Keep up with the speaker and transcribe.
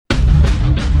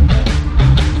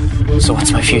So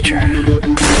what's my future? You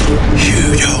don't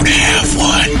have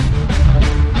one.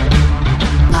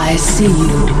 I see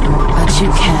you, but you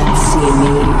can't see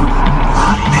me.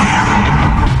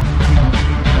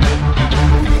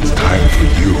 It's time for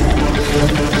you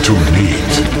to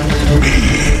meet me.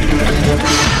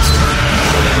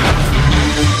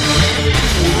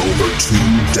 For over 2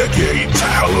 decades,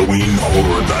 Halloween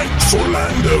Horror Nights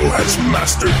Orlando has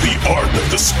mastered the art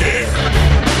of the scare.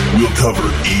 We'll cover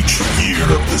each year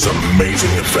of this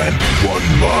amazing event one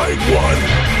by one,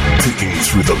 picking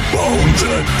through the bones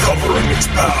and uncovering its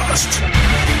past.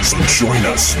 So join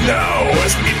us now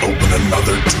as we open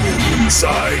another tomb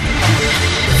inside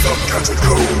the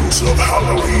catacombs of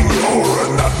Halloween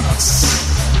Horror Nights.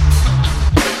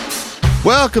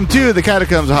 Welcome to the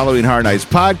Catacombs of Halloween Horror Nights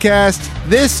podcast.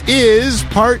 This is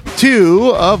part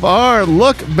 2 of our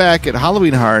look back at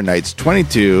Halloween Horror Nights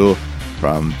 22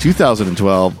 from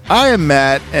 2012. I am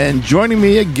Matt, and joining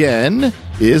me again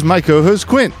is my co-host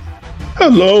Quint.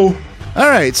 Hello. All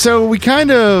right, so we kind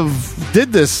of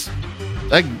did this,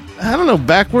 like, I don't know,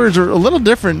 backwards or a little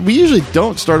different. We usually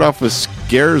don't start off with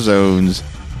scare zones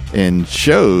in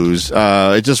shows.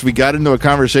 It just, we got into a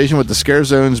conversation with the scare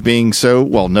zones being so,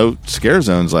 well, no scare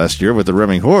zones last year with the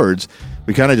Roaming Hordes.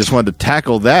 We kind of just wanted to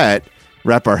tackle that,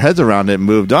 wrap our heads around it, and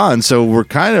moved on. So we're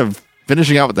kind of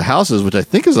finishing out with the houses, which I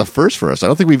think is a first for us. I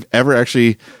don't think we've ever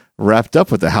actually wrapped up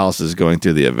with the houses going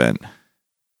through the event.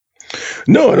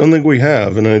 No, I don't think we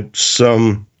have. And it's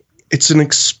an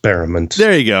experiment.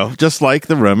 There you go. Just like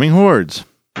the Roaming Hordes.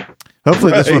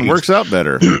 Hopefully this one works out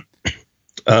better.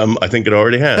 I think it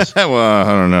already has. Well,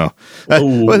 I don't know.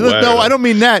 No, I don't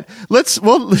mean that.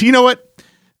 Well, you know what?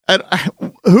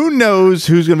 Who knows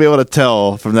who's going to be able to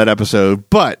tell from that episode?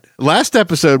 But last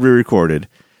episode we recorded,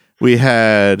 we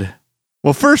had,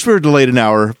 well, first we were delayed an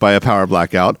hour by a power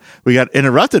blackout. We got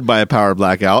interrupted by a power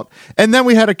blackout. And then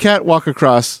we had a cat walk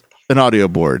across an audio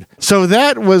board. So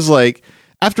that was like,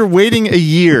 after waiting a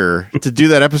year to do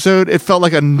that episode, it felt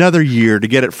like another year to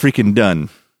get it freaking done.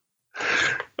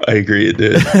 I agree, it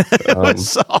did.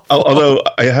 Although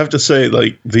I have to say,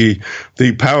 like, the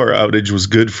power outage was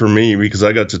good for me because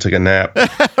I got to take a nap.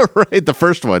 Right, the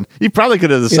first one. You probably could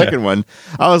have the second one.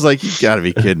 I was like, you got to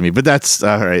be kidding me. But that's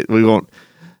all right. We won't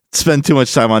spend too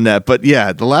much time on that. But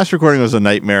yeah, the last recording was a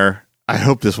nightmare. I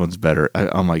hope this one's better.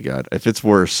 Oh my god, if it's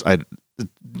worse, we're just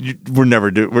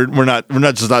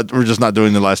not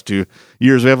doing the last 2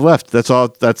 years we have left. That's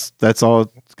all it's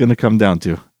going to come down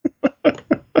to.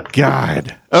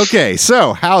 God. Okay,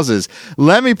 so houses.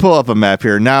 Let me pull up a map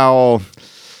here. Now,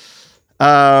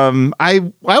 I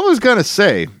was going to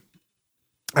say,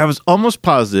 I was almost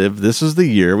positive this is the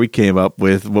year we came up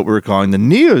with what we were calling the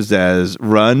Neozaz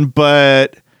run,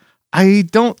 but I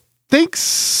don't think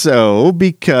so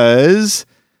because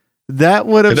that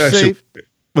would have saved...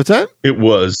 What's that? It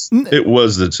was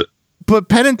the... But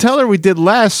Penn and Teller we did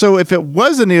last, so if it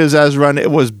was a Neozaz run,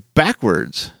 it was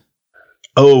backwards.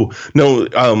 Oh, no,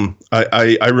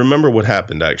 I remember what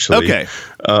happened, actually. Okay.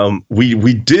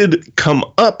 We did come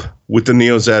up with the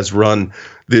Neozaz run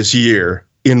this year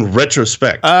in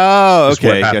retrospect. Oh,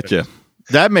 okay, gotcha.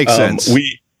 That makes sense.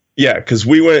 Because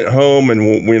we went home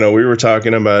and, we were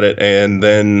talking about it, and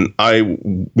then we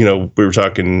were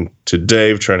talking to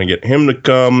Dave, trying to get him to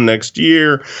come next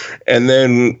year, and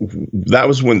then that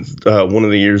was when one of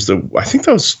the years that, I think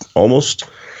that was almost,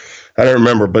 I don't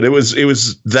remember, but it was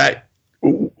that,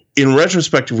 in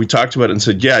retrospect, we talked about it and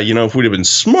said, if we'd have been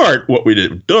smart, what we'd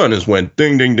have done is went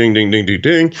ding, ding, ding, ding, ding, ding,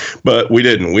 ding. But we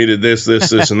didn't. We did this,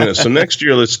 and this. So next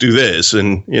year, let's do this.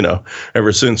 And,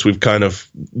 ever since we've kind of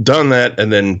done that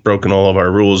and then broken all of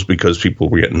our rules because people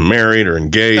were getting married or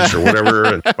engaged or whatever.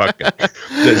 And fucking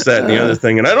this, that, and the other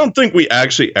thing. And I don't think we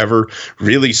actually ever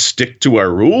really stick to our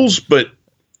rules. But,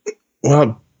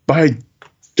 well, we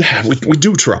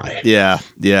do try. Yeah.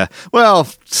 Well,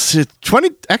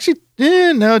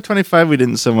 25 we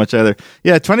didn't so much either.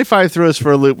 Yeah, 25 threw us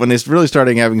for a loop when they really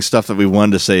started having stuff that we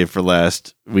wanted to save for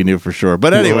last. We knew for sure.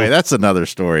 But anyway, that's another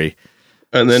story.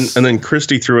 And then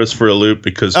Christy threw us for a loop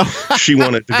because she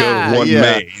wanted to go to one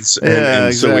maze.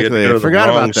 And so we had to go to the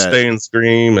wrong Stay and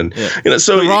Scream. And,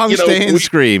 so the wrong Stay and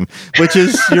Scream, which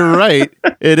is, you're right,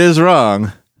 it is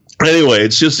wrong. Anyway,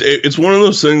 it's one of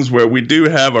those things where we do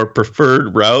have our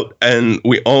preferred route and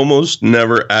we almost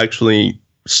never actually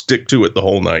stick to it the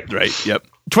whole night. Right. Yep.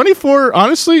 24,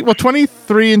 honestly,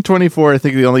 23 and 24, I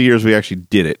think are the only years we actually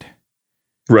did it.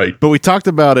 Right. But we talked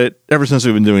about it ever since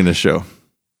we've been doing this show.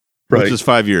 Which is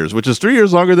 5 years, which is 3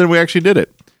 years longer than we actually did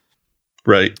it.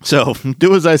 Right. So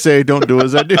do as I say, don't do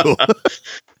as I do.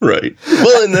 Right.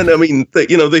 Well, and then, I mean,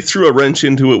 they threw a wrench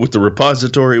into it with the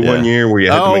repository one year where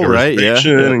you had to make a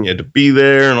reservation and you had to be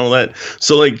there and all that.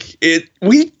 So, like,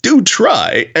 we do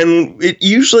try, and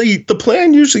the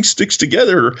plan usually sticks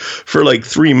together for like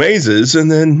 3 mazes,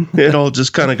 and then it all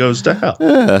just kind of goes to hell.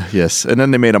 Yes. And then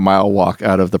they made a mile walk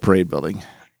out of the parade building.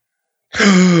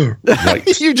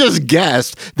 Right. You just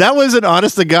gasped. That was an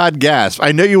honest to God gasp.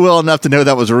 I know you well enough to know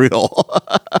that was real.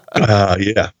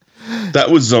 Yeah.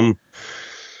 That was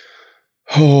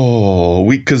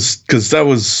because that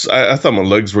was I thought my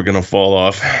legs were gonna fall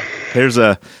off. Here's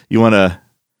you want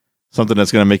something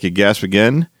that's gonna make you gasp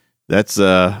again? That's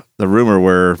the rumor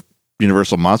where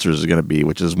Universal Monsters is gonna be,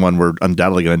 which is one we're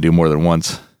undoubtedly gonna do more than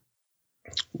once.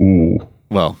 Ooh.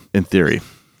 Well, in theory.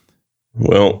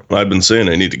 Well, I've been saying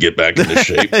I need to get back into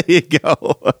shape. There you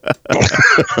go.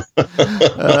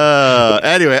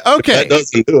 Anyway, okay. If that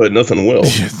doesn't do it, nothing will.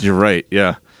 You're right.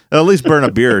 Yeah. At least burn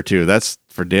a beer or two. That's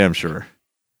for damn sure.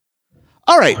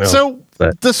 All right. Well, so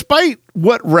despite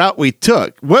what route we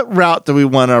took, what route do we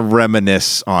want to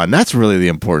reminisce on? That's really the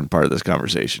important part of this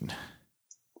conversation.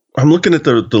 I'm looking at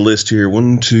the list here.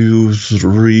 1, 2,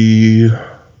 3.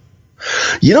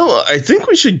 I think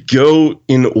we should go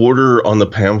in order on the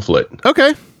pamphlet.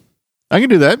 Okay. I can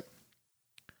do that.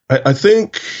 I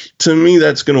think, to me,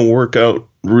 that's going to work out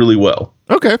really well.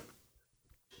 Okay.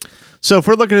 So if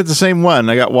we're looking at the same one,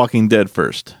 I got Walking Dead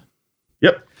first.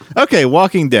 Yep. Okay,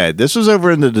 Walking Dead. This was over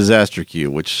in the disaster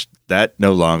queue, which that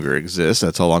no longer exists.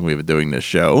 That's how long we've been doing this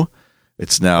show.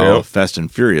 It's now Fast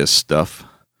and Furious stuff.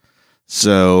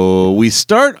 So we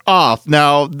start off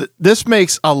now. This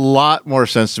makes a lot more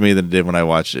sense to me than it did when I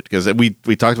watched it, because we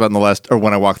talked about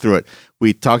when I walked through it.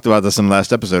 We talked about this in the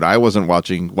last episode. I wasn't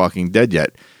watching Walking Dead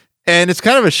yet, and it's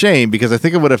kind of a shame because I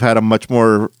think I would have had a much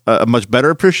better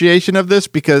appreciation of this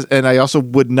and I also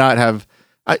would not have.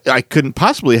 I couldn't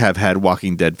possibly have had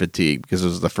Walking Dead fatigue because it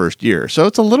was the first year. So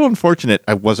it's a little unfortunate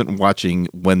I wasn't watching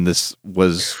when this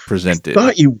was presented. I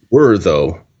thought you were,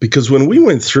 though, because when we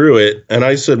went through it and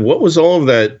I said, what was all of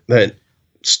that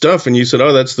stuff? And you said,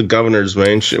 oh, that's the governor's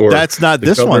main or that's not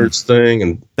this one thing.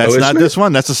 And that's not this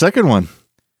one. That's the second one.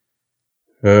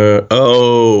 You're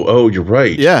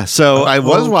right. Yeah. So I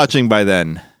was watching by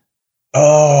then.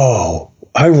 Oh,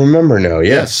 I remember now.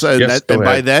 Yes. And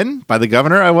by then, by the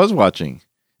governor, I was watching.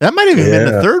 That might have even been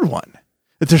the third one.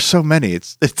 There's so many.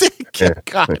 It's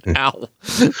God, ow.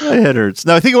 My head hurts.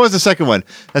 No, I think it was the second one.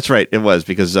 That's right. It was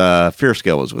because Fear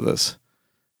Scale was with us.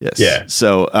 Yes. Yeah.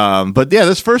 So, but yeah,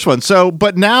 this first one. So,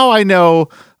 but now I know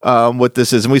what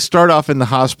this is. And we start off in the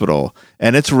hospital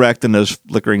and it's wrecked in those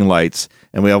flickering lights.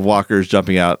 And we have walkers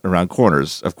jumping out around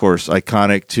corners. Of course,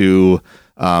 iconic to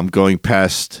going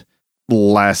past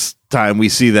last time we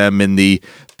see them in the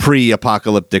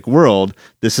pre-apocalyptic world.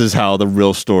 This is how the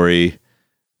real story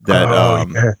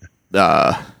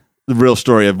the real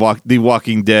story of The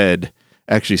Walking Dead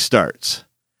actually starts.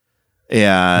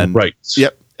 And right.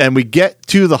 Yep. And we get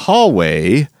to the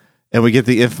hallway and we get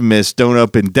the infamous don't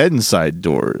open dead inside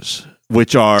doors,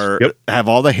 which have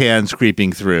all the hands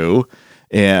creeping through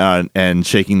and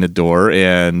shaking the door.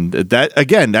 And that,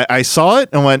 again, I saw it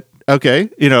and went, okay,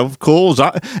 cool.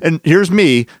 And here's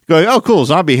me going, oh, cool,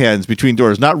 zombie hands between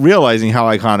doors, not realizing how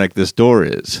iconic this door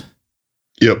is.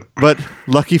 Yep. But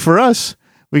lucky for us,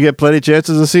 we get plenty of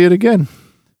chances to see it again.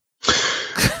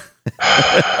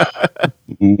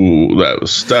 Ooh, that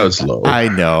was low. I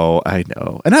know.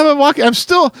 And I'm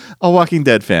still a Walking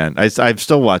Dead fan. I'm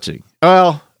still watching.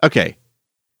 Well, okay.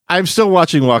 I'm still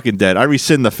watching Walking Dead. I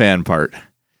rescind the fan part.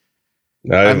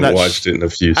 I haven't watched it in a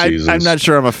few seasons. I'm not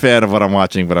sure I'm a fan of what I'm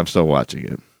watching, but I'm still watching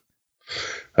it.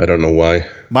 I don't know why.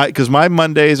 Because my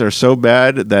Mondays are so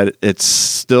bad that it's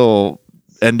still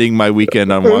ending my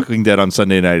weekend on Walking Dead on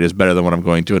Sunday night is better than what I'm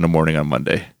going to in the morning on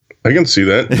Monday. I can see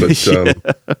that,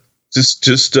 but just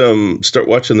start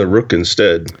watching The Rook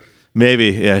instead.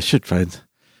 Maybe, yeah. I should expand.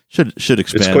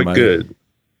 It's quite good.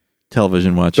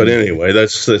 Television watching. But anyway,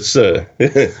 that's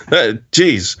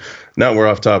geez. Now we're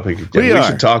off topic again. We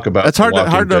should talk about. It's hard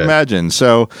to imagine.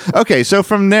 So okay, so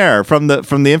from there, from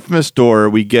the infamous door,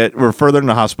 we're further in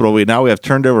the hospital. We have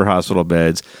turned over hospital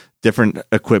beds, different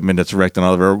equipment that's wrecked on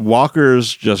all of our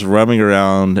walkers just roaming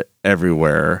around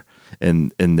everywhere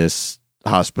in this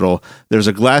hospital. There's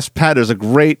a there's a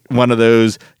great one of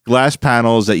those glass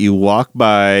panels that you walk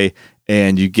by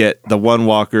and you get the one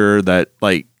walker that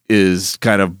is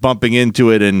kind of bumping into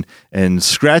it and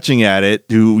scratching at it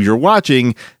who you're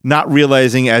watching, not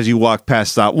realizing as you walk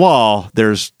past that wall,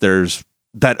 there's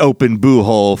that open boo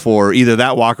hole for either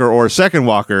that walker or a second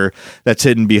walker that's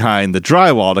hidden behind the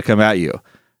drywall to come at you.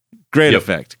 Great Yep.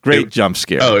 effect. Great jump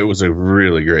scare. Oh, it was a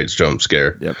really great jump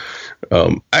scare. Yep.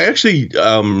 I actually,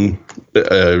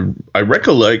 I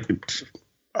recollect.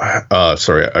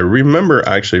 I remember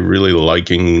actually really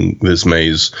liking this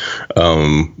maze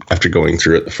after going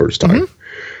through it the first time. Mm-hmm.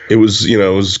 It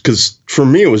was because for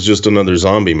me it was just another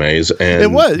zombie maze, and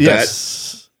It was,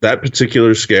 yes. that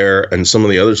particular scare and some of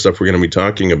the other stuff we're going to be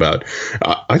talking about,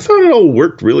 I thought it all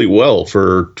worked really well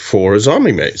for a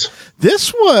zombie maze.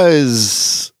 This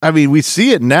was, I mean, we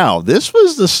see it now. This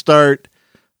was the start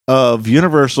of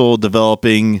Universal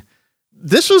developing.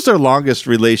 This was their longest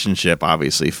relationship,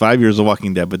 obviously, 5 years of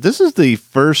Walking Dead, but this is the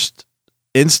first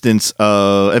instance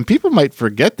of, and people might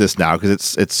forget this now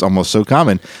because it's almost so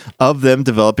common, of them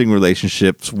developing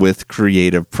relationships with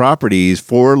creative properties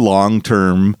for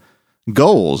long-term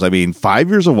goals. I mean, 5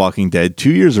 years of Walking Dead,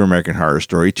 2 years of American Horror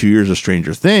Story, 2 years of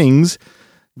Stranger Things.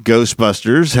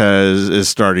 Ghostbusters is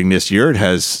starting this year. It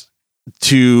has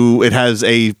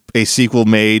a sequel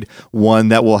made, one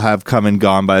that will have come and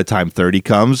gone by the time 30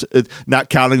 comes, not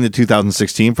counting the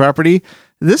 2016 property.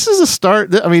 This is a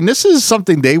start. I mean, this is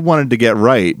something they wanted to get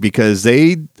right because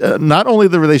they not only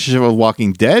the relationship with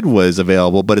Walking Dead was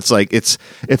available, but it's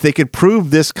if they could prove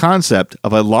this concept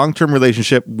of a long-term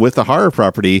relationship with a horror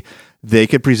property, they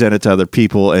could present it to other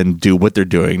people and do what they're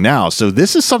doing now. So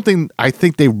this is something I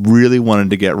think they really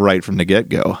wanted to get right from the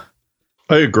get-go.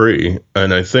 I agree,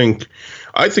 and I think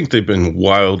they've been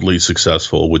wildly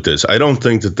successful with this. I don't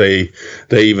think that they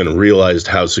even realized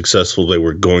how successful they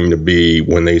were going to be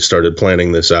when they started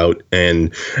planning this out,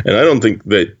 and I don't think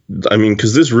that, I mean,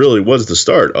 because this really was the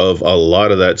start of a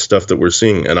lot of that stuff that we're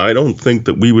seeing, and I don't think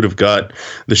that we would have got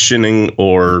The Shining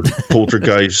or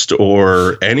Poltergeist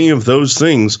or any of those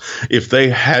things if they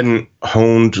hadn't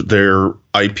honed their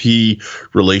IP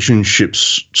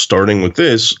relationships starting with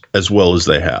this as well as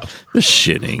they have. The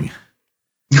Shining.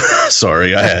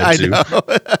 Sorry, I had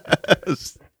to.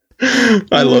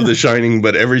 I love The Shining,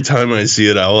 but every time I see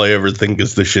it, all I ever think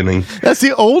is The Shining. That's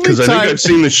the only time. Because I think I've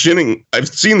seen The Shining. I've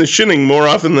seen The Shining more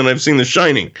often than I've seen The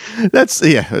Shining. This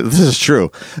is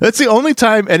true. That's the only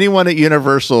time anyone at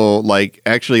Universal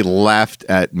actually laughed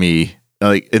at me.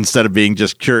 Instead of being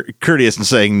just courteous and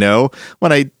saying no,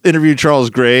 when I interviewed Charles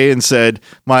Gray and said,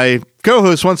 my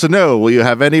co-host wants to know, will you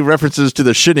have any references to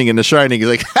The Shining and The Shining? He's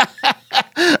like,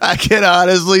 I can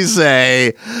honestly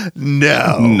say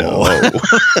no. No.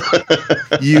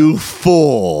 You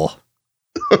fool.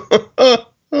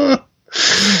 I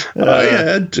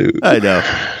had to. I know.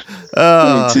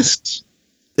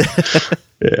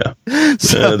 Yeah.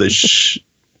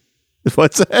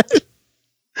 What's that?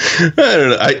 I don't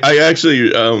know. I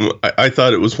actually, I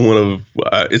thought it was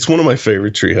it's one of my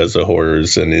favorite Treehouse of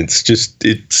Horrors, and it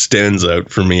stands out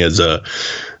for me as a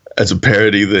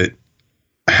parody that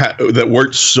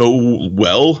worked so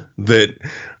well that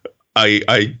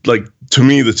I like, to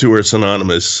me, the two are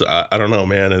synonymous. I don't know,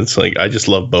 man. It's like, I just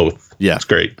love both. Yeah. It's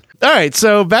great. All right,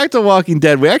 so back to Walking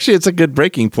Dead. It's a good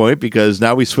breaking point because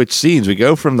now we switch scenes. We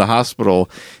go from the hospital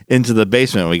into the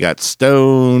basement. We got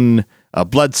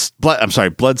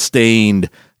blood-stained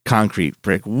concrete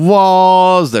brick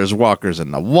walls. There's walkers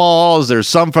in the walls. There's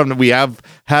some we have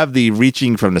the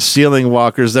reaching from the ceiling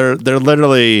walkers. They're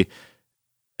literally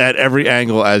at every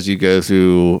angle as you go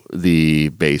through the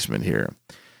basement here.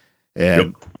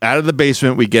 And out of the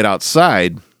basement, we get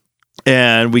outside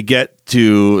and we get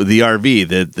to the RV.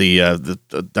 The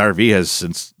RV has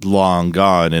since long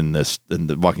gone in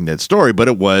the Walking Dead story, but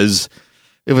it was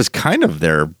kind of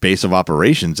their base of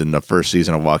operations in the first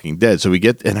season of Walking Dead. So we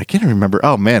get, and I can't remember.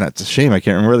 Oh man, it's a shame I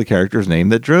can't remember the character's name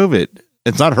that drove it.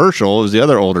 It's not Herschel. It was the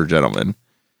other older gentleman.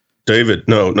 David.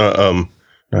 No,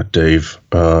 not Dave.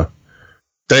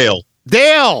 Dale.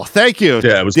 Dale. Thank you.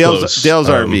 Yeah, it was Dale's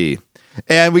RV.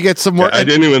 And we get some more. I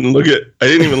didn't even look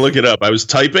it up. I was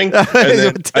typing, and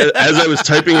then as I was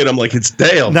typing it, I'm like, it's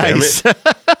Dale. Nice. Damn it.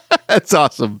 That's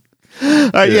awesome. All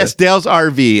right, yes, Dale's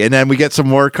RV, and then we get some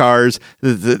more cars.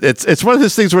 It's one of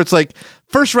those things where it's like,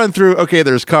 first run through, okay,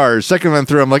 there's cars. Second run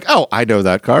through, I'm like, oh, I know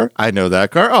that car.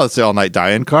 Oh, it's the All Night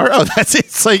Dying car. Oh, that's it.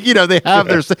 It's like, they have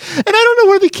their stuff. And I don't know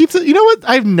where they keep it. You know what?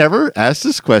 I've never asked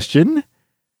this question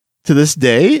to this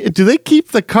day. Do they keep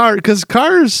the car? Because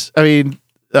cars, I mean,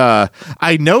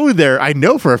 I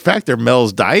know for a fact they're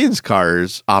Mel's Dying's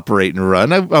cars operate and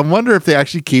run. I wonder if they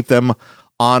actually keep them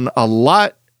on a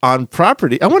lot on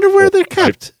property. I wonder where they're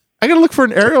kept. I gotta look for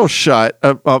an aerial shot,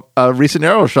 a recent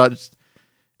aerial shot,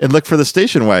 and look for the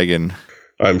station wagon.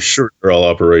 I'm sure they're all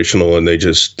operational, and they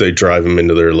drive them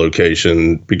into their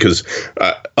location because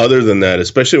other than that,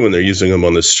 especially when they're using them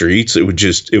on the streets, it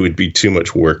would be too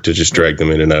much work to just drag them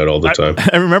in and out all the time.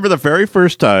 I remember the very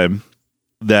first time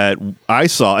that I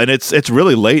saw, and it's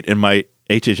really late in my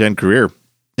HHN career,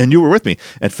 and you were with me.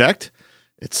 In fact,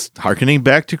 it's harkening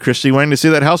back to Christy wanting to see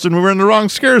that house, and we were in the wrong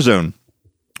scare zone.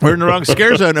 We're in the wrong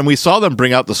scare zone, and we saw them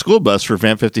bring out the school bus for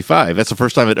Van 55. That's the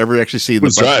first time I'd ever actually seen the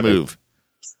bus move.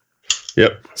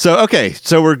 Yep.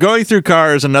 So we're going through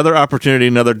cars, another opportunity,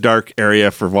 another dark area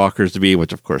for walkers to be,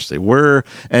 which of course they were.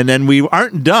 And then we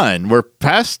aren't done. We're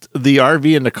past the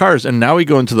RV and the cars, and now we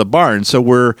go into the barn. So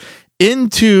we're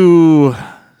into,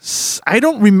 I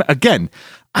don't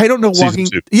know Season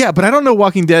 2. Yeah, but I don't know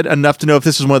Walking Dead enough to know if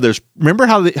this is one of those, remember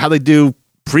how they do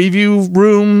preview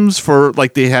rooms for,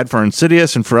 like they had for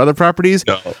Insidious and for other properties?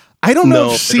 No. I don't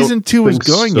know if season 2 is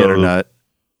going yet or not.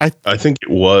 I think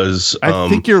it was. I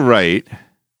think you're right.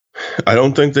 I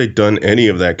don't think they'd done any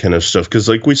of that kind of stuff because,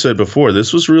 like we said before,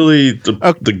 this was really the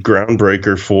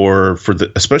groundbreaker for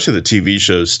the, especially the TV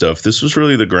show stuff. This was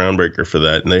really the groundbreaker for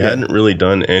that, and they hadn't really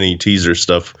done any teaser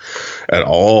stuff at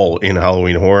all in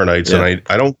Halloween Horror Nights. Yeah. And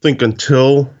I don't think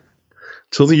until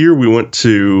the year we went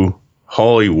to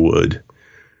Hollywood,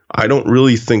 I don't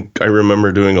really think I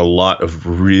remember doing a lot of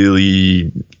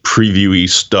really previewy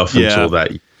stuff until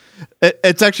that year.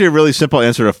 It's actually a really simple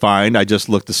answer to find. I just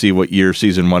looked to see what year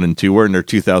season 1 and 2 were, and they're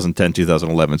 2010,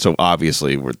 2011. So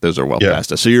obviously those are well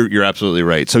past us. So you're absolutely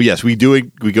right. So yes, we go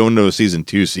into a season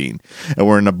 2 scene, and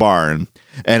we're in a barn,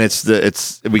 and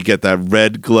we get that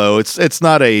red glow. It's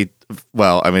not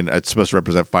it's supposed to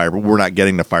represent fire, but we're not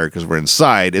getting the fire because we're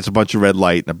inside. It's a bunch of red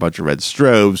light and a bunch of red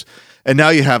strobes. And now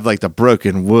you have like the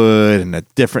broken wood and the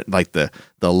different, like the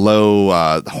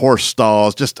low horse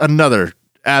stalls, just another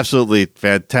absolutely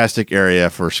fantastic area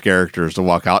for characters to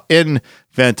walk out in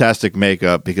fantastic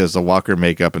makeup, because the walker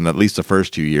makeup in at least the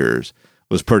first 2 years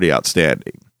was pretty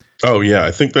outstanding. Oh yeah,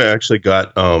 I think they actually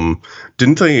got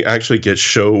didn't they actually get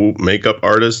show makeup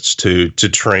artists to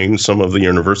train some of the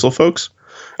Universal folks?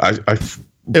 I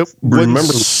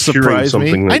remember hearing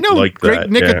something I know like Greg that.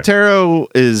 Nicotero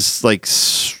is like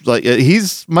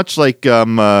he's much like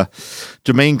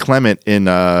Jermaine Clement in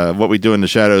What We Do in the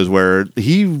Shadows, where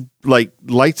he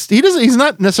he's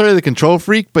not necessarily the control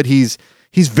freak, but he's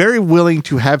very willing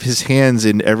to have his hands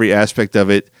in every aspect of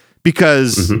it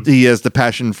because he has the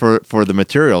passion for the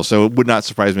material. So it would not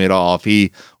surprise me at all if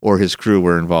he or his crew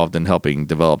were involved in helping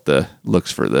develop the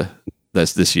looks for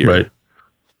this year. Right.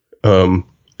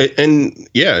 And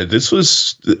yeah, this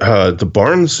was the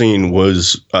barn scene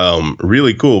was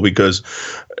really cool because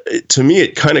to me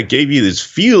it kind of gave you this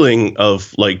feeling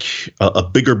of like a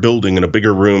bigger building and a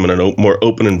bigger room and a more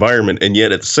open environment. And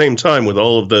yet at the same time, with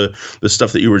all of the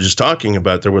stuff that you were just talking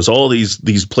about, there was all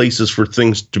these places for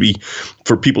things to be,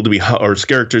 for people to be, or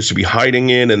characters to be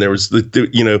hiding in. And there was it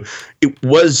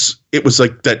was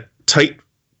like that tight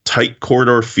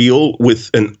corridor feel with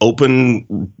an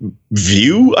open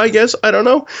view, I guess. I don't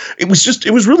know. It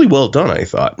was really well done, I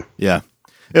thought. Yeah,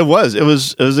 it was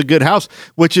a good house,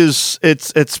 which is,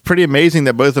 it's pretty amazing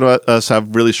that both of us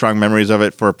have really strong memories of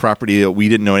it for a property that we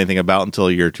didn't know anything about until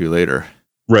a year or two later.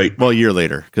 Right. Well, a year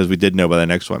later, because we did know by the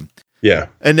next one. Yeah.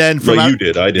 And then you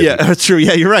did. I did. Yeah, that's true.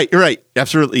 Yeah, you're right.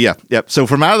 Absolutely. Yeah. Yep. So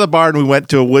from out of the barn, we went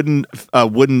to a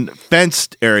wooden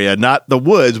fenced area, not the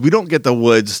woods. We don't get the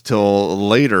woods till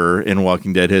later in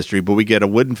Walking Dead history, but we get a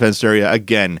wooden fenced area.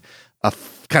 Again,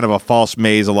 kind of a false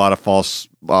maze, a lot of false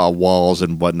walls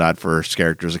and whatnot for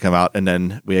characters to come out. And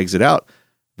then we exit out.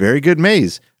 Very good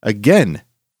maze. Again,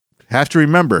 have to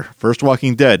remember, first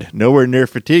Walking Dead, nowhere near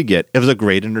fatigue yet. It was a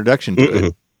great introduction to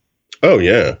it. Oh,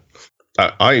 yeah.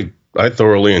 I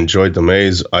thoroughly enjoyed the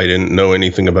maze. I didn't know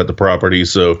anything about the property,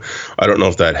 so I don't know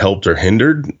if that helped or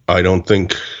hindered. I don't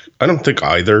think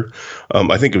either.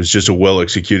 I think it was just a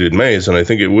well-executed maze, and I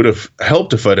think it would have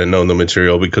helped if I'd have known the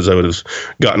material, because I would have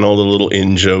gotten all the little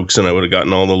in-jokes, and I would have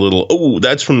gotten all the little, oh,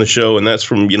 that's from the show, and that's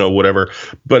from, whatever.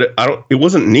 But it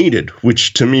wasn't needed,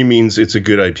 which to me means it's a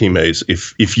good IP maze.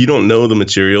 If you don't know the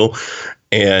material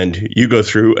and you go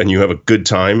through and you have a good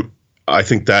time, I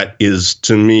think that is,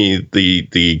 to me,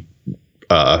 the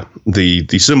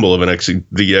symbol of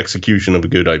the execution of a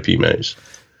good IP maze.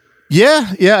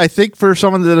 Yeah. I think for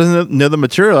someone that doesn't know the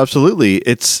material, absolutely,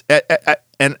 it's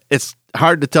and it's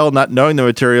hard to tell not knowing the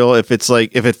material if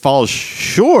it falls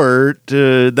short,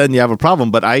 then you have a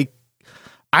problem. But I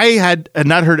had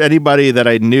not heard anybody that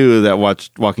I knew that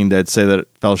watched Walking Dead say that it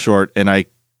fell short, and I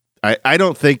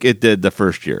don't think it did the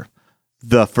first year.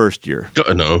 No,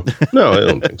 I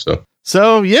don't think so.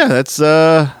 So yeah, that's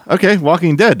okay.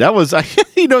 Walking Dead. That was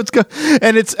it's good,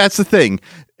 and that's the thing.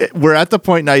 We're at the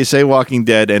point now. You say Walking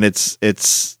Dead, and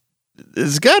it's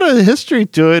got a history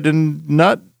to it, and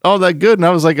not all that good. And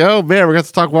I was like, oh man, we're going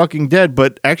to talk Walking Dead.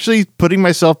 But actually, putting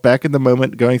myself back in the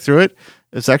moment, going through it,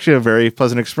 it's actually a very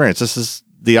pleasant experience. This is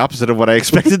the opposite of what I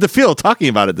expected to feel talking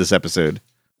about it this episode.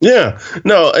 Yeah,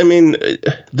 no, I mean,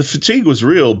 the fatigue was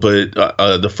real, but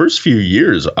the first few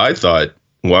years, I thought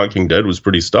Walking Dead was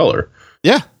pretty stellar.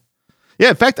 Yeah.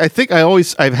 In fact, I think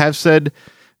I have said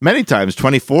many times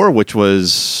 24, which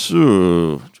was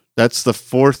that's the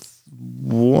fourth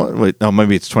one. Wait, no,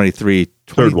 maybe it's 23.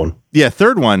 Third one. Yeah,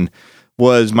 third one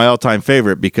was my all-time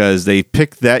favorite because they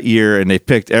picked that year and they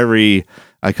picked every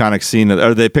iconic scene,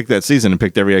 or they picked that season and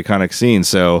picked every iconic scene.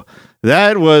 So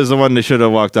that was the one they should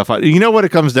have walked off. You know what it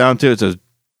comes down to? It's those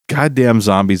goddamn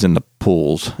zombies in the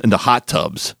pools, in the hot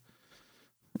tubs.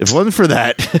 If it wasn't for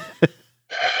that.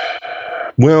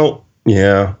 Well,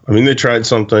 yeah. I mean, they tried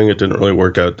something. It didn't really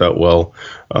work out that well.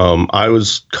 I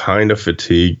was kind of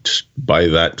fatigued by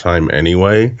that time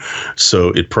anyway. So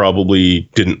it probably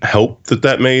didn't help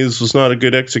that maze was not a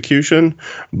good execution.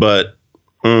 But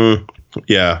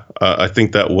yeah, I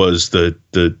think that was the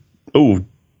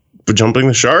jumping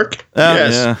the shark.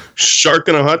 Yes. Yeah. Shark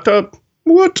in a hot tub.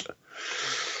 What?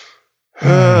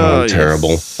 I'm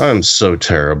terrible. Yes. I'm so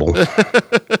terrible.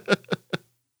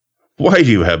 Why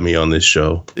do you have me on this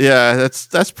show? Yeah,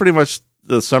 that's pretty much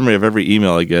the summary of every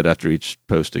email I get after each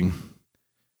posting.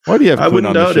 Why do you have Quinn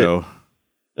on the show?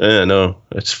 Yeah, no,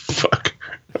 it's fuck.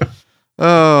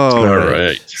 Oh, all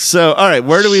right. So, all right,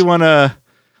 where do we want to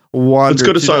wander? Let's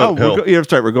go to Silent Hill. You're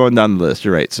right. We're going down the list.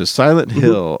 You're right. So, Silent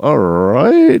Hill. All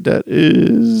right, that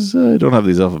is. I don't have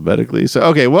these alphabetically. So,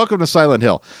 okay, welcome to Silent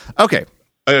Hill. Okay.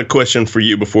 I got a question for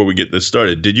you before we get this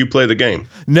started. Did you play the game?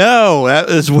 No, that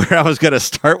is where I was going to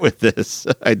start with this.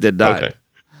 I did not. Okay.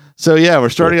 So, yeah, we're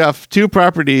starting off two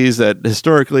properties that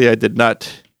historically I did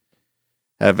not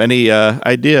have any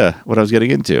idea what I was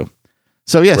getting into.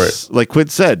 So, yes, like Quinn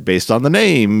said, based on the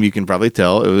name, you can probably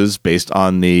tell it was based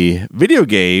on the video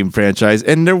game franchise.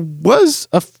 And there was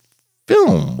a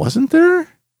film, wasn't there?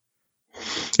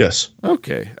 Yes.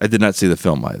 Okay. I did not see the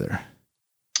film either.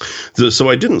 So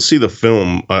I didn't see the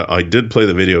film. I did play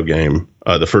the video game,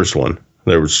 the first one.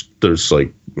 There's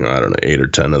like, I don't know, 8 or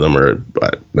 10 of them, or I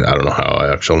don't know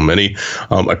how many.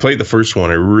 I played the first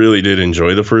one. I really did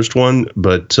enjoy the first one,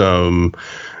 but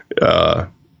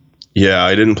yeah,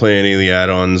 I didn't play any of the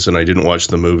add-ons, and I didn't watch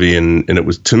the movie, and it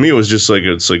was, to me, it was just like,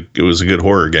 it was a good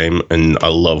horror game, and I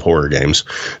love horror games,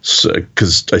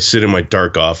 because I sit in my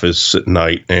dark office at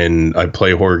night, and I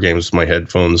play horror games with my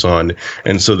headphones on,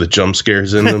 and so the jump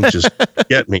scares in them just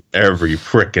get me every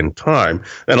frickin' time,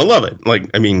 and I love it. Like,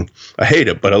 I mean, I hate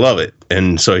it, but I love it,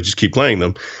 and so I just keep playing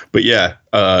them. But yeah,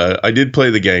 I did play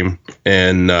the game,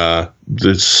 and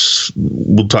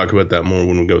we'll talk about that more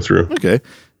when we go through. Okay.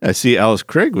 I see Alice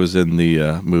Craig was in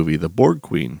the movie, The Borg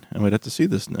Queen. I might have to see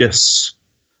this now. Yes.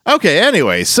 Okay,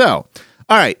 anyway, so,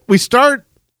 all right, we start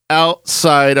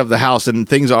outside of the house, and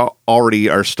things already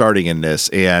are starting in this,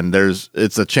 and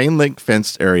it's a chain link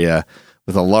fenced area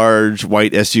with a large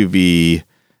white SUV.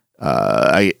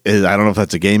 I don't know if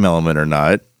that's a game element or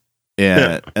not.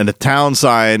 And a town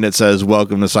sign that says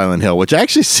 "Welcome to Silent Hill," which I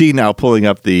actually see now pulling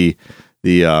up the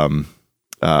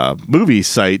movie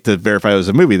site to verify it was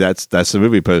a movie. That's the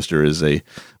movie poster, is a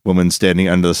woman standing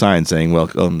under the sign saying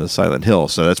 "Welcome to Silent Hill."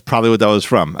 So that's probably what that was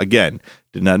from. Again,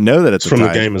 did not know that it's from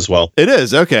the game as well. It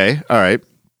is. Okay. All right.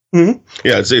 Mm-hmm.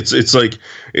 Yeah, it's like,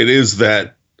 it is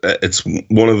that. It's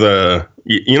one of the,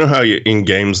 you know how in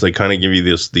games they kind of give you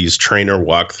these trainer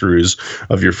walkthroughs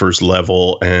of your first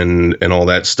level and all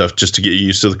that stuff, just to get you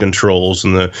used to the controls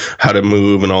and the how to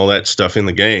move and all that stuff in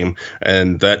the game.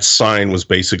 And that sign was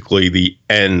basically the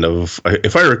end of,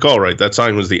 if I recall right, that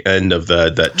sign was the end of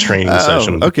that training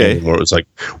session. Okay, where it was like,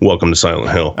 "Welcome to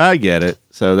Silent Hill." I get it.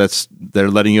 So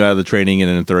they're letting you out of the training and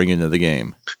then throwing you into the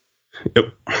game. Yep.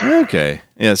 Okay.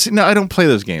 Yeah. See, no, I don't play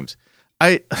those games.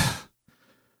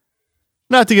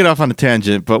 Not to get off on a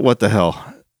tangent, but what the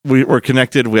hell? We're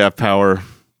connected. We have power.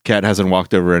 Cat hasn't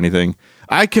walked over anything.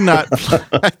 I cannot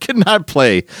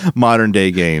play modern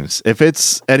day games. If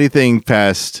it's anything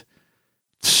past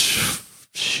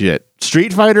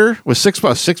Street Fighter with six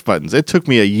buttons. It took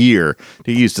me a year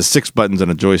to use the 6 buttons on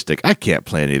a joystick. I can't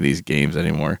play any of these games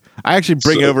anymore. I actually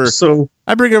bring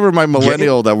over my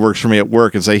millennial that works for me at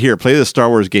work and say, "Here, play this Star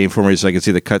Wars game for me so I can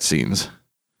see the cutscenes."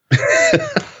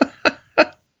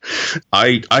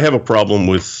 I have a problem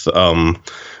with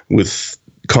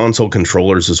console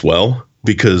controllers as well,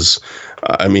 because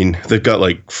I mean, they've got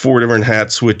like 4 different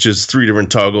hat switches, 3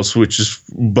 different toggle switches,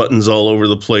 buttons all over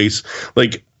the place.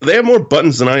 Like, they have more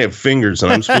buttons than I have fingers,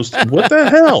 and I'm supposed to, what the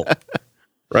hell?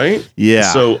 Right?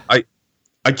 Yeah. So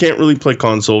I can't really play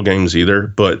console games either,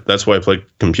 but that's why I play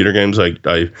computer games.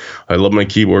 I love my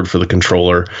keyboard for the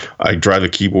controller. I drive a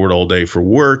keyboard all day for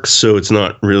work, so it's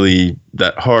not really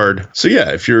that hard. So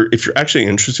yeah, if you're actually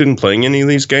interested in playing any of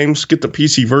these games, get the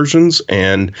PC versions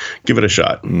and give it a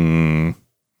shot. I'm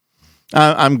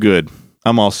good.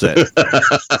 I'm all set.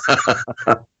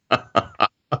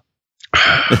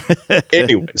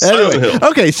 Anyway, Silent Hill.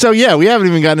 Okay, so yeah, we haven't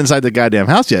even gotten inside the goddamn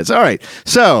house yet. So, all right,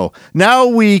 so now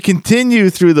we continue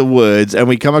through the woods and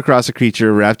we come across a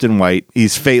creature wrapped in white.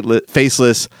 He's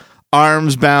faceless,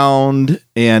 arms bound,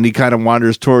 and he kind of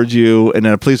wanders towards you. And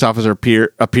then a police officer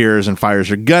appears and fires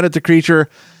her gun at the creature.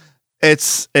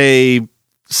 It's a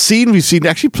scene we've seen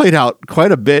actually played out quite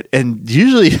a bit, and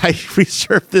usually I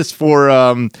reserve this for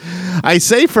I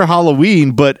say for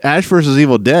Halloween, but Ash vs.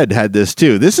 Evil Dead had this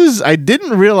too. I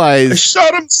didn't realize I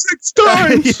shot him 6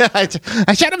 times. Yeah,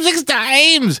 I shot him 6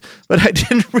 times, but I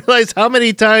didn't realize how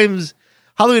many times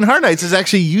Halloween Horror Nights has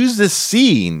actually used this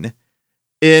scene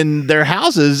in their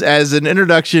houses as an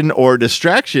introduction or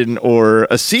distraction or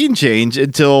a scene change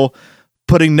until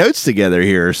putting notes together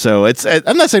here. So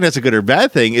I'm not saying that's a good or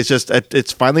bad thing. It's just,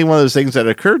 it's finally one of those things that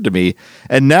occurred to me.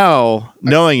 And now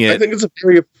knowing it, I think it's a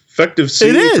very effective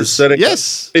scene for setting.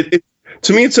 Yes.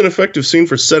 To me, it's an effective scene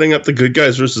for setting up the good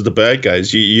guys versus the bad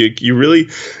guys. You really,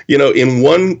 in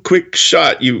one quick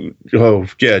shot, did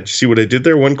you see what I did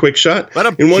there? One quick shot.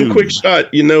 In one quick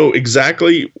shot, you know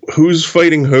exactly who's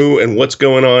fighting who and what's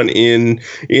going on in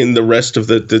the rest of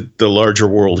the larger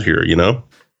world here,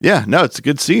 Yeah, no, it's a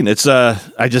good scene. It's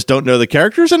I just don't know the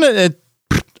characters, and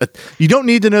you don't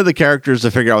need to know the characters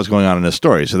to figure out what's going on in the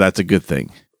story, so that's a good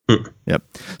thing. Yep.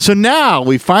 So now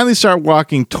we finally start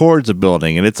walking towards a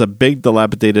building, and it's a big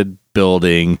dilapidated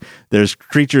building. There's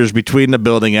creatures between the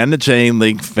building and the chain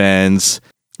link fence.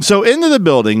 So into the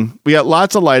building, we got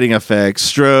lots of lighting effects,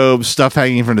 strobes, stuff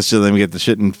hanging from the ceiling. We get the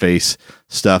shit in face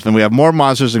stuff, and we have more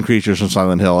monsters and creatures from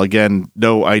Silent Hill. Again,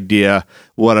 no idea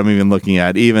what I'm even looking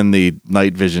at. Even the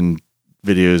night vision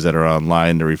videos that are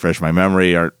online to refresh my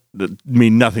memory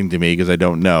mean nothing to me because I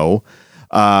don't know.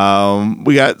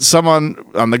 We got some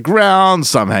on the ground,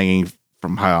 some hanging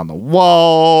from high on the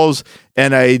walls,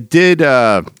 and I did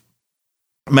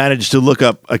manage to look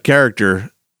up a character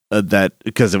that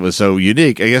because it was so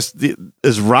unique. I guess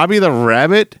is Robbie the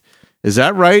Rabbit? Is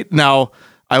that right? Now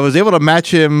I was able to match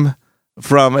him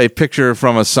from a picture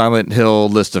from a Silent Hill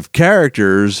list of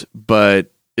characters,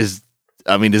 but is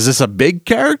this a big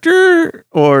character,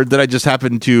 or did I just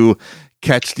happen to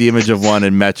catch the image of one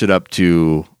and match it up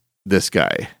to this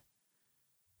guy?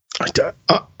 I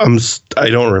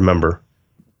don't remember.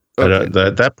 Okay.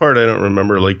 That part I don't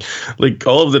remember. Like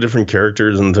all of the different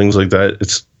characters and things like that.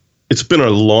 It's been a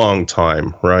long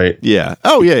time, right? Yeah.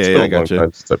 Oh yeah. I got you.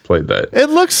 Since I played that. It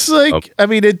looks like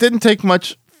it didn't take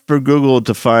much for Google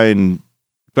to find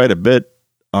quite a bit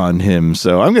on him,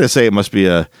 so I'm going to say it must be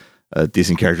a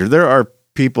decent character. There are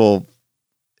people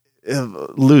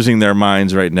losing their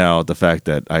minds right now at the fact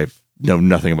that I know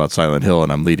nothing about Silent Hill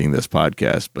and I'm leading this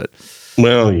podcast, but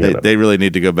they really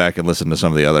need to go back and listen to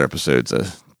some of the other episodes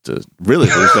to really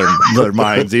lose their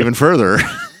minds even further.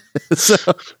 So,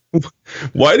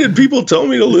 why did people tell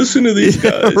me to listen to these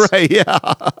guys? Right, yeah.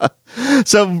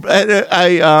 So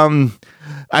I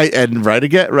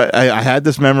had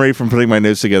this memory from putting my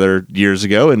notes together years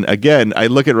ago, and again, I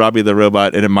look at Robbie the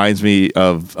Robot, and it reminds me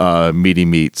of Meaty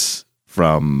Meats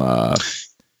from.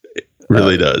 It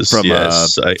really does from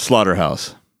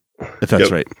Slaughterhouse, if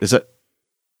that's right. Is it?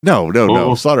 No.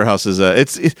 Slaughterhouse is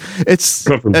it's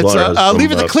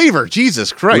Leave It to Cleaver.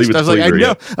 Jesus Christ! I was like, I know.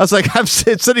 Yeah. I was like, I'm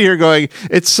sitting here going,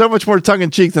 it's so much more tongue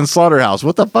in cheek than Slaughterhouse.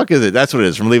 What the fuck is it? That's what it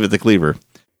is from Leave It to Cleaver.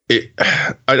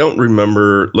 I don't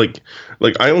remember like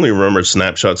I only remember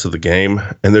snapshots of the game,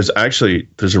 and there's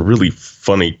a really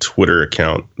funny Twitter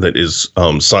account that is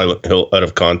Silent Hill out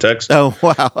of context. Oh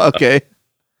wow, okay.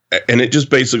 And it just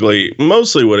basically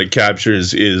mostly what it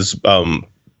captures is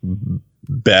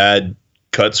bad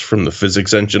cuts from the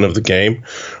physics engine of the game,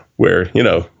 where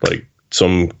like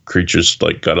some creatures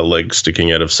like got a leg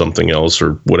sticking out of something else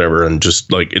or whatever, and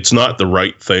just like it's not the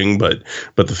right thing, but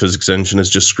the physics engine is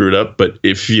just screwed up. But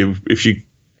if you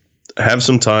have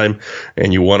some time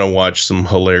and you want to watch some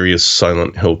hilarious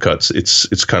Silent Hill cuts,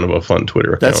 it's kind of a fun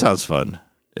Twitter account. That sounds fun.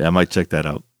 Yeah, I might check that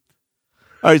out.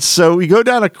 All right, so we go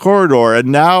down a corridor, and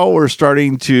now we're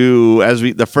starting to,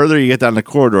 the further you get down the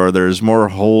corridor, there's more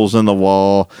holes in the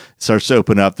wall. It starts to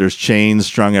open up. There's chains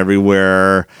strung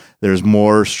everywhere. There's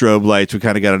more strobe lights. We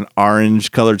kind of got an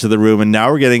orange color to the room, and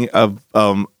now we're getting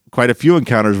quite a few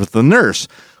encounters with the nurse,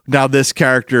 Now, this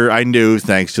character I knew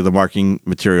thanks to the marketing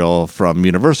material from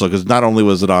Universal, because not only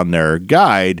was it on their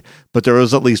guide, but there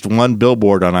was at least one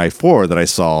billboard on I-4 that I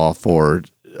saw for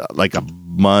like a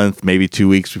month, maybe 2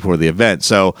 weeks before the event.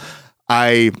 So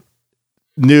I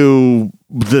knew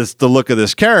the look of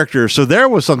this character, so there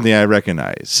was something I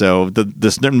recognized. So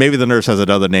maybe the nurse has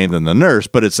another name than the nurse,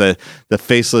 but it's the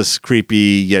faceless,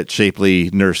 creepy yet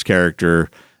shapely nurse character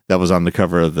that was on the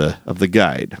cover of the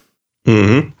guide.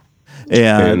 Mm-hmm.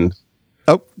 And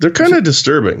they're kind of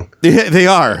disturbing. They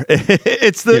are.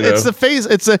 It's the face.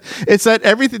 It's that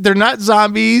everything. They're not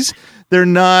zombies. They're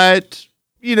not,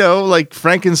 like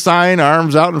Frankenstein,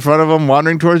 arms out in front of them,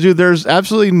 wandering towards you. There's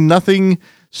absolutely nothing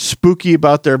spooky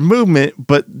about their movement,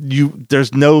 but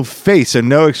there's no face and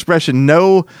no expression,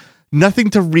 nothing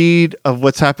to read of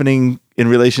what's happening in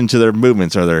relation to their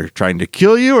movements. Are they trying to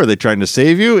kill you? Are they trying to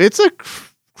save you? It's a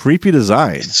creepy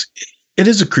design. It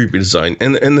is a creepy design,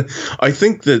 and I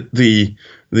think that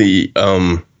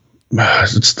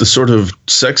it's the sort of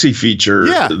sexy feature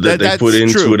that they put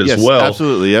into it as well.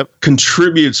 Absolutely, yep.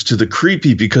 Contributes to the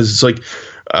creepy, because it's like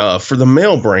for the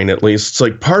male brain at least, it's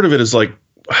like part of it is like,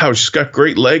 wow, she's got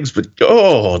great legs, but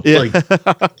like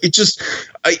it just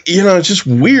it's just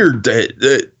weird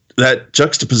that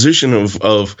juxtaposition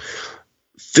of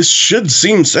this should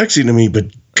seem sexy to me, but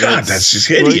God, that's just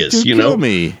hideous, kill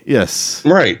me. Yes,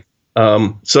 right.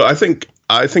 So I think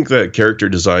that character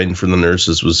design for the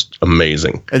nurses was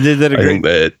amazing. And they did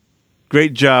a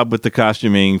great job with the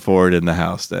costuming for it in the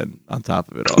house then, on top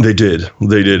of it all. They did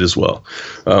as well.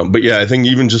 But yeah, I think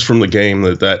even just from the game,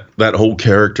 that whole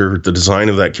character, the design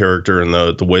of that character and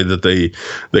the way that they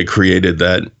created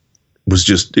that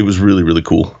it was really, really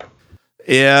cool.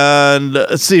 And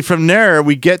let's see, from there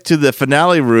we get to the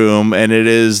finale room, and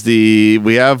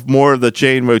we have more of the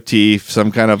chain motif,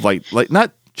 some kind of like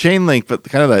not chain link, but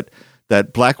kind of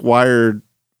that black wired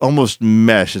almost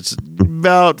mesh. It's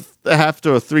about a half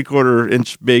to a 3/4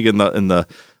 inch big in the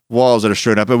walls that are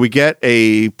strewn up, and we get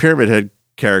a Pyramid Head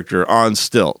character on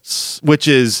stilts, which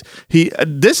is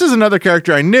this is another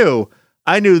character I knew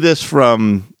this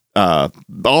from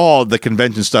all the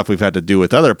convention stuff we've had to do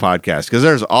with other podcasts, because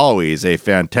there's always a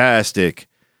fantastic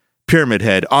Pyramid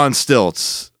Head on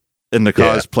stilts in the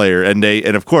cosplayer, and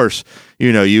of course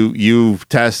you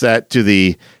task that to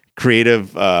the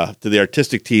creative to the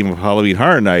artistic team of Halloween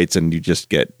Horror Nights, and you just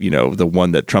get the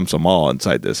one that trumps them all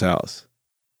inside this house.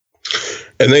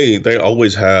 And they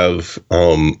always have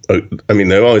a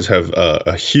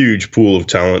huge pool of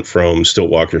talent from Stilt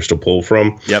Walkers to pull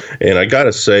from. Yep. And I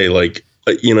gotta say,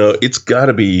 it's got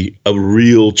to be a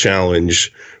real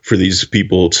challenge for these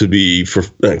people to be,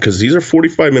 because these are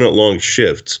 45-minute long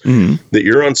shifts that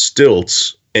you're on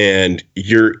stilts and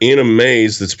you're in a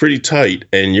maze that's pretty tight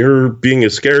and you're being a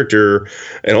character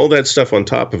and all that stuff on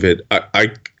top of it.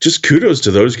 I just kudos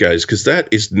to those guys, because that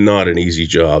is not an easy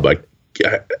job. They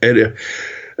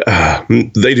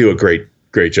do a great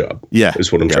job. Yeah,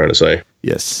 is what I'm trying to say.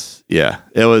 Yes. Yeah,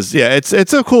 it was. Yeah, it's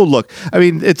a cool look. I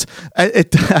mean, I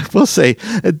will say,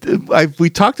 we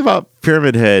talked about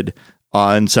Pyramid Head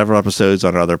on several episodes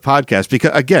on our other podcasts,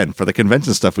 because again, for the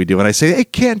convention stuff we do, and I say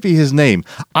it can't be his name.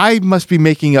 I must be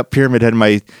making up Pyramid Head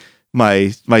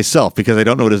myself, because I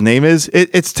don't know what his name is.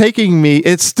 It's taking me.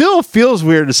 It still feels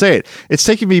weird to say it. It's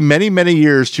taken me many, many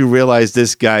years to realize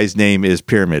this guy's name is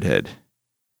Pyramid Head.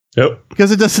 Yep.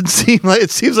 Because it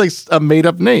seems like a made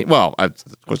up name. Well, of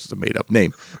course it's a made up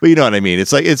name, but you know what I mean.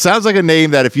 It's like, it sounds like a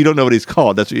name that if you don't know what he's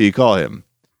called, that's what you call him.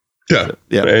 Yeah. So,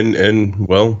 yeah. And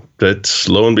well, that's,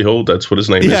 lo and behold, that's what his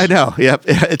name is. Yeah, I know. Yep.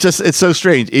 It's so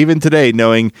strange. Even today,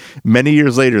 knowing many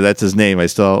years later that's his name, I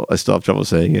still have trouble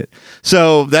saying it.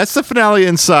 So that's the finale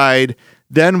inside.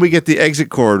 Then we get the exit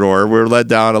corridor. We're led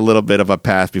down a little bit of a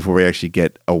path before we actually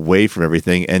get away from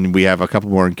everything. And we have a couple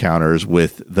more encounters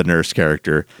with the nurse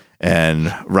character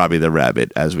and Robbie the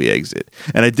Rabbit as we exit.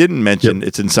 And I didn't mention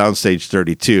It's in Soundstage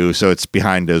 32, so it's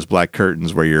behind those black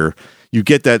curtains where you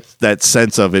get that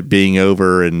sense of it being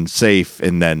over and safe,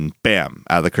 and then bam,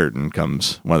 out of the curtain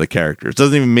comes one of the characters.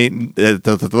 Doesn't even mean it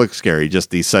doesn't look scary, just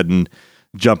the sudden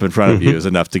jump in front of you is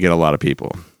enough to get a lot of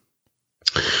people.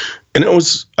 And it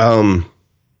was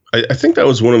I think that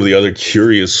was one of the other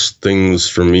curious things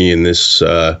for me in this,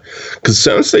 because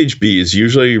Soundstage B is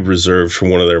usually reserved for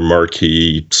one of their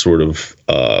marquee sort of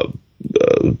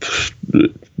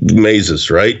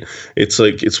mazes, right? It's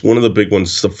like, it's one of the big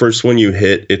ones. It's the first one you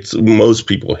hit. It's most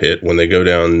people hit when they go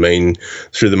down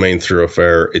through the main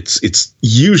thoroughfare. It's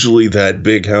usually that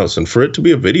big house, and for it to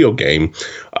be a video game,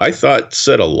 I thought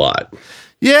said a lot.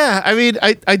 Yeah, I mean,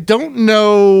 I don't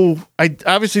know. I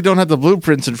obviously don't have the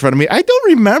blueprints in front of me. I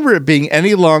don't remember it being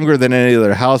any longer than any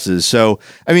other houses. So,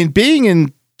 I mean, being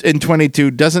in in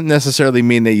 22 doesn't necessarily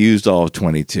mean they used all of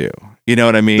 22. You know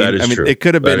what I mean? That is true. It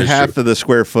could have been half of the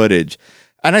square footage.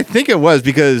 And I think it was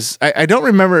because I don't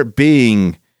remember it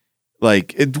being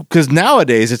like, because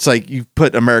nowadays it's like you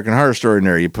put American Horror Story in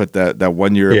there, you put that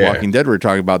 1 year of Walking Dead we were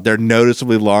talking about, they're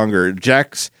noticeably longer.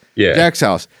 Jack's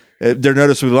house, they're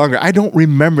noticeably longer. I don't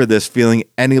remember this feeling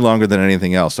any longer than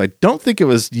anything else. I don't think it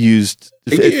was used,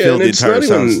 it filled the entire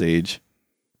soundstage.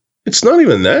 It's not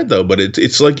even that though, but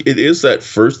it's like it is that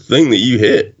first thing that you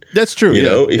hit. That's true. You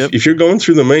know, if you're going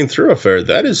through the main thoroughfare,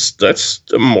 that's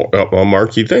a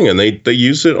marquee thing, and they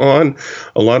use it on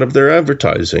a lot of their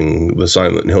advertising, the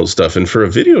Silent Hill stuff. And for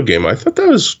a video game, I thought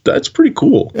that's pretty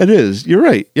cool. It is. You're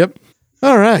right. Yep.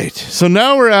 All right. So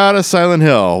now we're out of Silent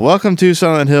Hill. Welcome to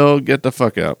Silent Hill. Get the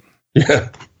fuck out. Yeah.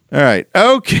 All right.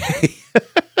 Okay.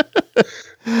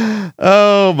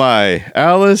 Oh my,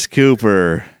 Alice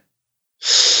Cooper.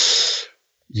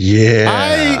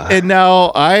 Yeah.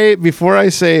 Before I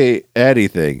say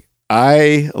anything,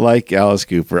 I like Alice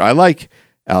Cooper. I like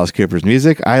Alice Cooper's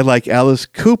music. I like Alice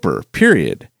Cooper,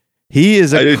 period. He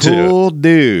is a cool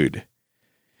dude.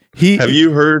 Have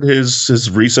you heard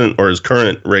his recent or his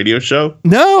current radio show?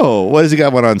 No. What has he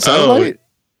got one on satellite?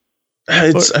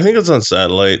 I think it's on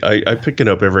satellite. I pick it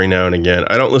up every now and again.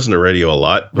 I don't listen to radio a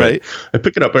lot, but right. I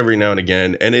pick it up every now and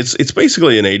again, and it's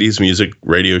basically an 80s music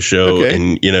radio show. Okay.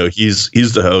 And he's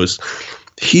the host.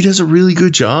 He does a really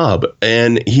good job,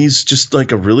 and he's just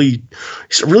like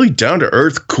he's a really down to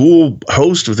earth, cool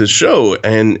host with his show.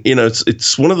 And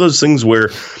it's one of those things where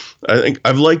I think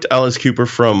I've liked Alice Cooper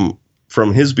from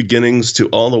his beginnings to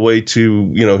all the way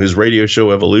to his radio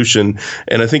show evolution,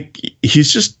 and I think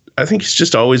he's just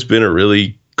always been a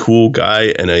really cool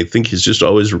guy, and I think he's just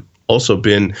always also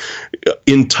been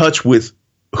in touch with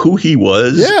who he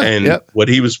was what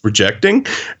he was projecting.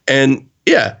 And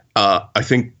I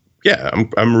think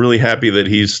I'm really happy that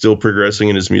he's still progressing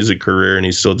in his music career and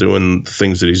he's still doing the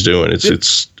things that he's doing.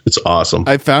 It's awesome.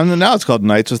 I found that now it's called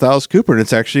Nights with Alice Cooper, and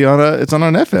it's actually on an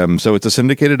FM, so it's a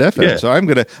syndicated FM. Yeah. So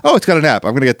it's got an app.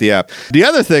 I'm gonna get the app. The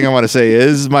other thing I want to say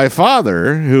is my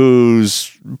father,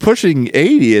 who's pushing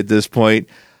 80 at this point,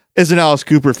 is an Alice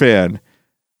Cooper fan.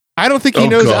 I don't think he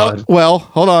knows.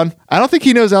 Hold on. I don't think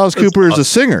he knows Alice Cooper as a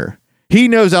singer. He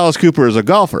knows Alice Cooper as a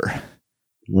golfer.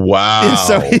 Wow.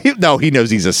 So he knows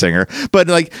he's a singer, but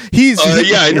like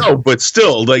I know, but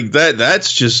still, like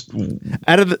that's just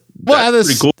out of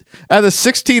the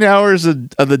 16 hours of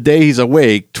the day he's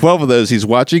awake, 12 of those he's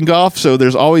watching golf. So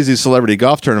there's always these celebrity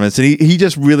golf tournaments, and he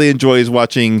just really enjoys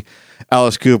watching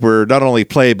Alice Cooper not only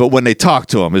play, but when they talk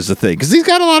to him is the thing, because he's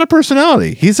got a lot of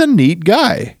personality. He's a neat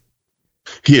guy.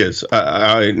 He is.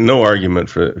 I no argument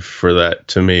for that.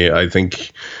 To me, I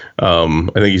think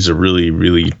he's a really,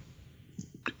 really.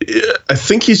 I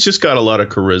think he's just got a lot of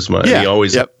charisma, and he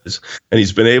always has. And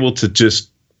he's been able to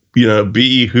just,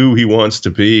 be who he wants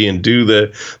to be and do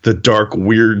the dark,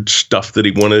 weird stuff that he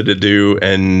wanted to do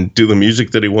and do the music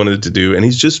that he wanted to do. And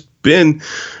he's just been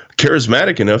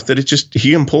charismatic enough that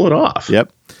he can pull it off.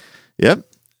 Yep.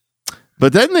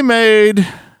 But then they made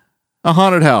a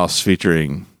haunted house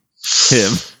featuring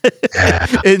him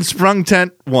in Sprung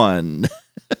Tent 1.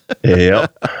 Yeah.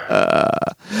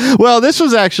 Well, this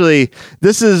doesn't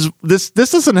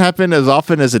happen as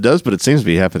often as it does, but it seems to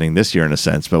be happening this year in a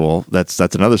sense. But that's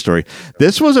another story.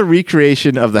 This was a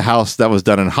recreation of the house that was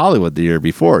done in Hollywood the year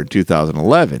before, in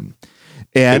 2011,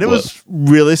 and it was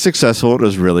really successful. It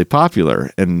was really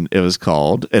popular, and it is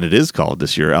called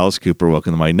this year, Alice Cooper: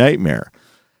 Welcome to My Nightmare.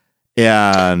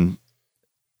 And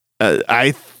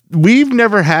we've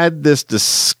never had this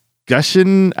discussion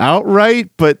outright,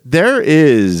 but there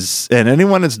is, and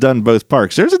anyone that's done both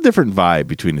parks, there's a different vibe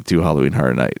between the two Halloween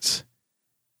Horror Nights.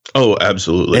 Oh,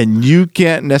 absolutely. And you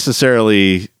can't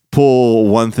necessarily pull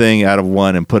one thing out of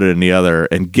one and put it in the other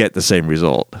and get the same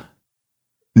result.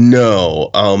 No.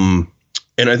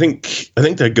 And I think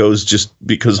that goes just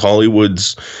because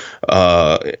Hollywood's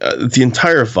the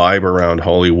entire vibe around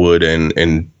Hollywood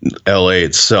and LA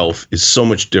itself is so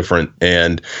much different,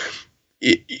 and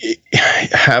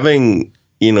having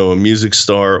a music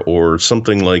star or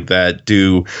something like that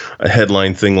do a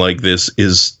headline thing like this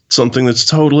is something that's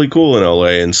totally cool in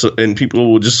LA, and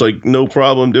people will just like no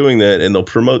problem doing that, and they'll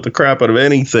promote the crap out of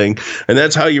anything. And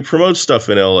that's how you promote stuff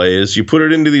in LA, is you put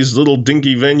it into these little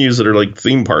dinky venues that are like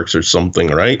theme parks or something,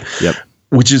 right? Yep.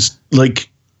 Which is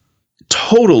like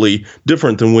totally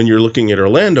different than when you're looking at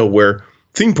Orlando, where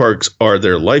theme parks are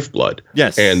their lifeblood.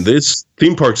 Yes. And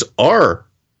theme parks are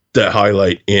the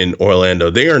highlight in Orlando.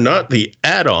 They are not the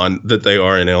add-on that they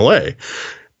are in LA.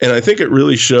 And I think it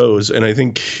really shows. And I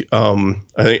think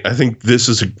I think this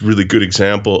is a really good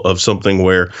example of something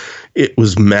where it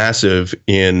was massive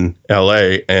in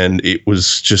LA, and it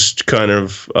was just kind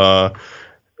of a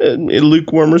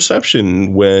lukewarm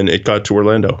reception when it got to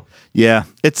Orlando. Yeah,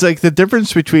 it's like the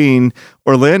difference between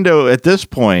Orlando at this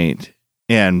point,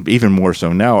 and even more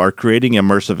so now, are creating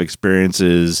immersive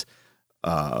experiences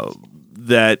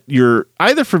that you're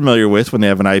either familiar with when they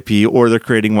have an IP, or they're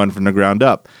creating one from the ground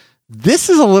up. This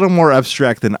is a little more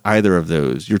abstract than either of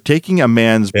those. You're taking a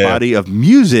man's body of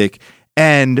music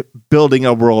and building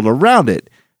a world around it.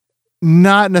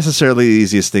 Not necessarily the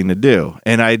easiest thing to do.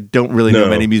 And I don't really know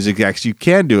many music acts you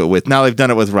can do it with. Now they've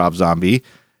done it with Rob Zombie.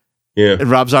 Yeah. And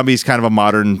Rob Zombie's kind of a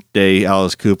modern day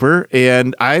Alice Cooper.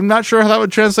 And I'm not sure how that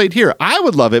would translate here. I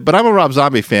would love it, but I'm a Rob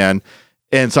Zombie fan.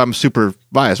 And so I'm super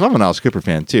biased. Well, I'm an Alice Cooper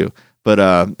fan too. But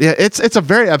yeah, it's a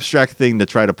very abstract thing to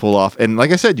try to pull off. And like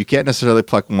I said, you can't necessarily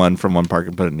pluck one from one park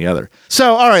and put it in the other.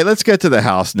 So, all right, let's get to the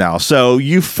house now. So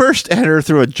you first enter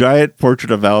through a giant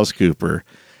portrait of Alice Cooper,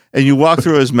 and you walk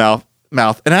through his mouth.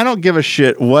 And I don't give a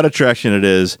shit what attraction it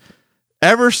is.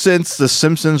 Ever since the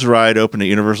Simpsons ride opened at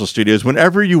Universal Studios,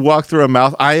 whenever you walk through a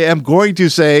mouth, I am going to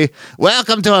say,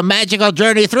 "Welcome to a magical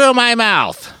journey through my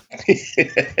mouth."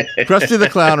 Krusty the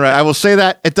Clown ride. I will say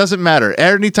that. It doesn't matter.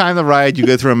 Anytime the ride you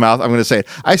go through a mouth, I'm going to say it.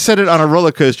 I said it on a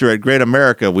roller coaster at Great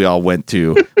America we all went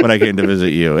to when I came to visit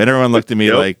you. And everyone looked at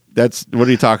me like, "That's what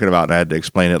are you talking about?" And I had to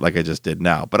explain it like I just did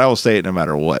now. But I will say it no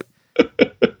matter what.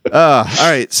 All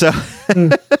right. So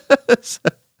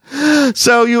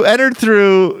you entered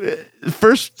through.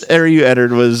 First area you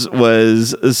entered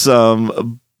was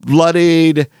some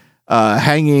bloodied,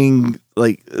 hanging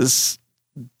like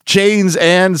chains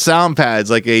and sound pads,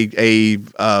 like a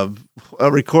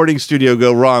recording studio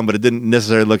go wrong, but it didn't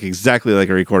necessarily look exactly like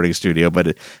a recording studio, but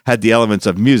it had the elements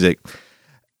of music.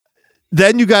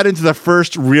 Then you got into the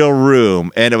first real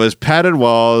room, and it was padded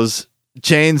walls,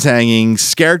 chains hanging,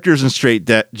 characters in straight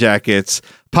jackets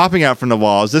popping out from the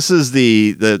walls. This is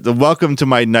the welcome to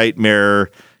my nightmare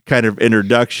kind of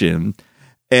introduction.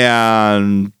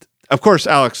 And of course,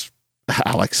 Alice,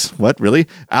 what really?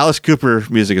 Alice Cooper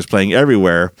music is playing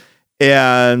everywhere.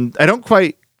 And I don't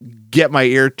quite get my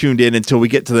ear tuned in until we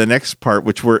get to the next part,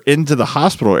 which we're into the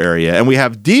hospital area, and we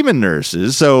have demon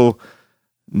nurses. So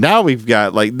now we've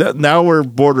got now we're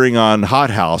bordering on hot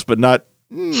house, but not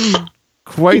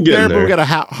quite there. But we got a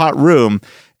hot room,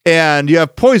 and you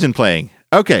have Poison playing.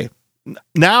 Okay.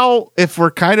 Now, if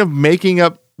we're kind of making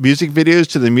up music videos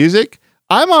to the music,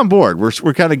 I'm on board.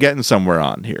 We're kind of getting somewhere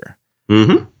on here.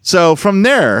 Mm-hmm. So from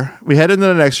there, we head into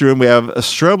the next room. We have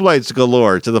strobe lights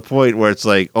galore to the point where it's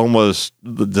like almost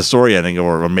disorienting,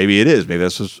 or maybe it is. Maybe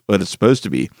that's what it's supposed to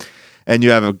be. And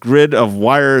you have a grid of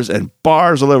wires and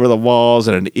bars all over the walls,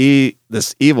 and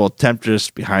this evil temptress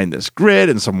behind this grid,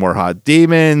 and some more hot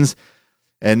demons.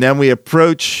 And then we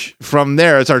approach from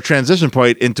there. It's our transition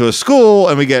point into a school,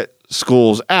 and we get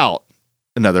Schools Out,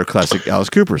 another classic Alice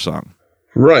Cooper song.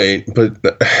 Right, but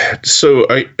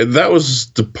that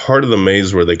was the part of the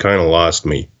maze where they kind of lost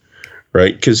me,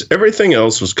 right? Because everything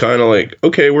else was kind of like,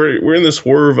 okay, we're in this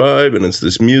horror vibe, and it's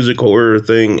this music horror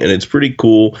thing, and it's pretty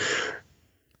cool.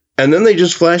 And then they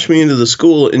just flashed me into the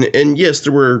school, and yes,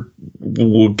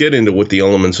 we'll get into what the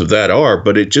elements of that are,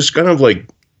 but it just kind of like,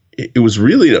 it was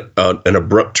really an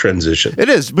abrupt transition. It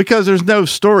is, because there's no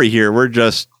story here. We're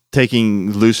just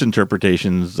taking loose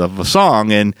interpretations of a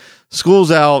song, and Schools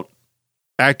Out,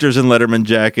 actors in Letterman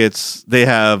jackets, they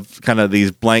have kind of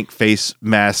these blank face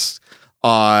masks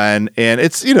on, and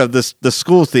it's, the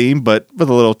school theme, but with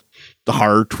a little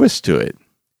horror twist to it.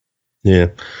 Yeah.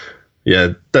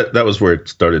 That was where it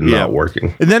started not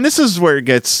working. And then this is where it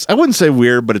gets, I wouldn't say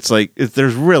weird, but it's like,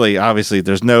 there's really, obviously,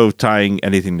 there's no tying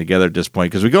anything together at this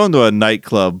point, because we go into a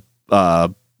nightclub,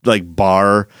 like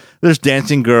bar. There's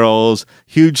dancing girls,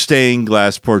 huge stained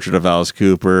glass portrait of Alice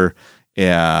Cooper,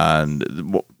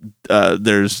 and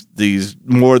there's these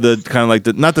more the kind of like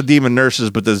not the demon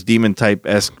nurses, but those demon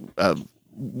type-esque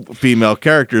female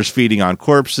characters feeding on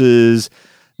corpses.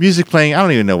 Music playing. I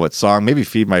don't even know what song. Maybe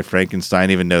 "Feed My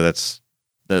Frankenstein." Even though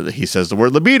he says the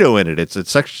word libido in it. It's a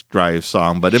sex drive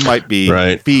song, but it might be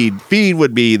right. Feed. Feed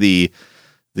would be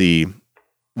the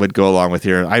would go along with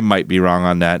here. I might be wrong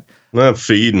on that. Well,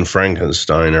 Feed and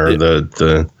Frankenstein are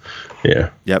yeah.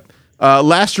 Yep.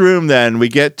 Last room, then we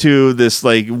get to this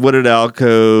like wooded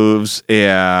alcoves,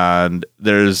 and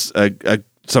there's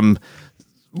some.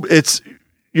 It's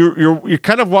you're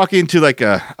kind of walking into like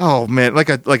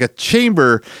a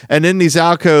chamber, and in these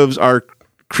alcoves are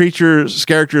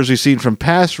characters we've seen from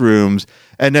past rooms,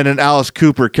 and then an Alice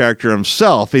Cooper character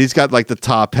himself. He's got like the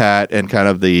top hat and kind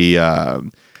of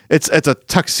the it's a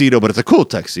tuxedo, but it's a cool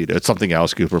tuxedo. It's something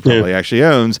Alice Cooper probably actually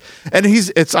owns. And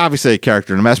it's obviously a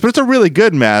character in a mask, but it's a really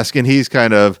good mask. And he's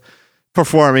kind of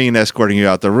performing and escorting you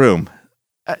out the room.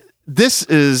 This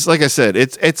is, like I said,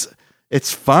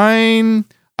 it's fine.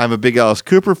 I'm a big Alice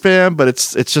Cooper fan, but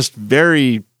it's just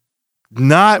very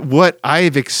not what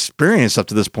I've experienced up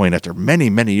to this point after many,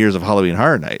 many years of Halloween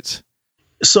Horror Nights.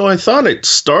 So I thought it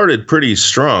started pretty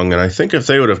strong, and I think if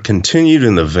they would have continued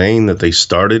in the vein that they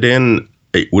started in,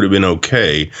 it would have been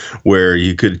okay, where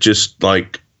you could just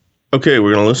like, okay,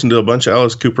 we're going to listen to a bunch of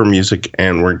Alice Cooper music,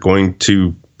 and we're going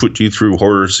to put you through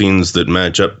horror scenes that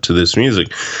match up to this music.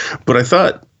 But I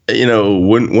thought,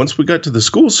 once we got to the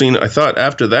school scene, I thought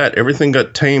after that, everything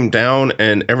got tamed down,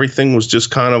 and everything was just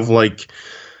kind of like,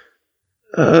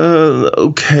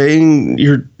 okay,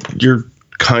 you're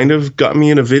kind of got me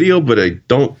in a video, but I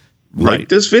don't like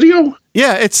this video.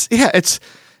 Yeah, it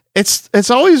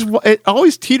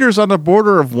always teeters on the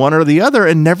border of one or the other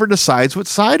and never decides what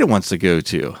side it wants to go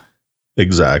to.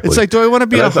 Exactly. It's like, do I want to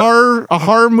be a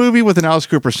horror movie with an Alice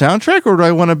Cooper soundtrack, or do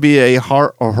I want to be a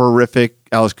horrific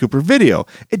Alice Cooper video?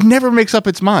 It never makes up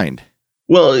its mind.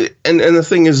 Well, and the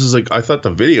thing is like, I thought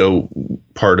the video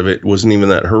part of it wasn't even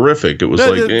that horrific. It was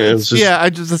that's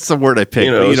the word I picked.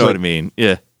 You know what I mean?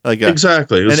 Yeah.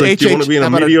 Exactly. It was like, do you want to be in a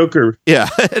mediocre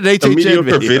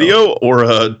mediocre video,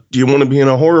 or do you want to be in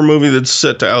a horror movie that's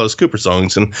set to Alice Cooper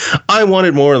songs? And I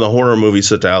wanted more of the horror movie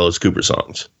set to Alice Cooper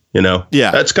songs.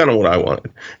 Yeah, that's kind of what I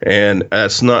wanted, and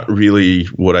that's not really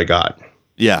what I got.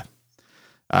 Yeah,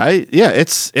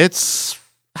 it's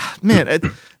man.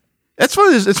 It's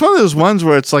one of those ones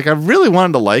where it's like I really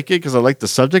wanted to like it because I like the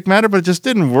subject matter, but it just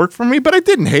didn't work for me. But I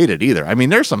didn't hate it either. I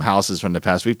mean, there's some houses from the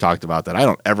past we've talked about that I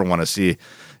don't ever want to see,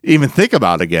 even think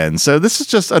about again. So this is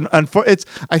just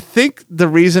I think the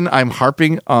reason I'm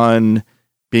harping on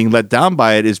being let down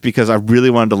by it is because I really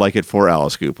wanted to like it for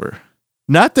Alice Cooper.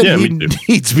 Not that he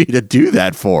needs me to do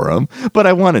that for him, but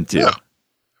I wanted to.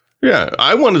 Yeah,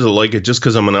 I wanted to like it just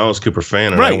because I'm an Alice Cooper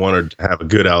fan, and I wanted to have a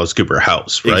good Alice Cooper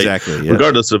house, right? Exactly. Yes.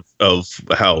 Regardless of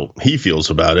how he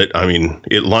feels about it. I mean,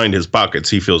 it lined his pockets.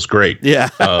 He feels great. Yeah.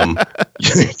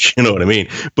 You know what I mean?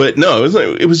 But no,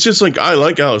 it was just like, I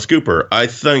like Alice Cooper. I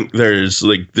think there's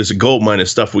a gold mine of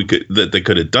stuff that they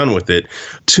could have done with it.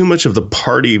 Too much of the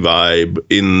party vibe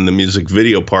in the music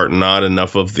video part, not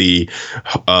enough of the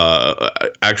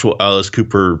actual Alice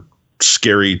Cooper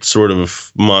scary sort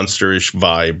of monsterish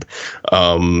vibe.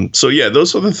 So yeah,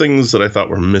 those are the things that I thought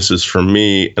were misses for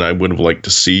me, and I would have liked to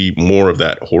see more of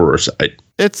that horror side.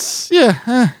 It's it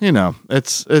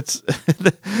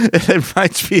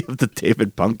reminds me of the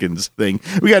David Pumpkins thing.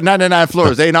 We got 99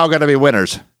 floors. They ain't all gonna be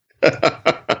winners.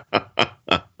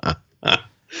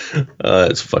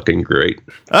 That's fucking great.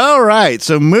 All right,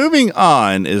 so moving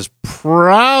on is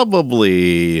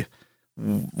probably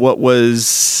what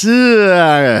was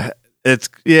let's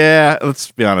be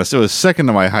honest, it was second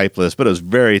to my hype list, but it was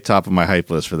very top of my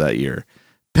hype list for that year.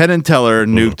 Penn and Teller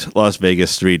nuked Las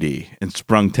Vegas 3D and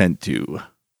Sprung Tent 2.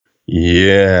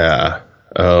 Yeah.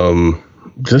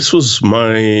 This was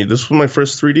my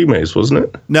first 3D maze, wasn't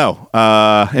it? No,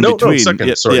 in between. No,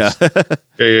 second. Sorry. Yeah.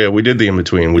 yeah, we did the in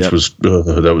between, which was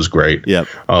that was great. Yep.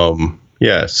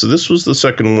 Yeah, so this was the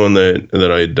second one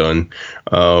that I had done.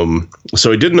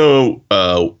 So I didn't know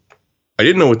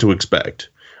what to expect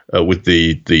with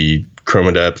the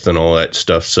chroma depth and all that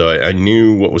stuff. So I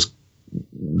knew what was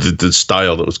the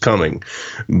style that was coming.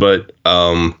 But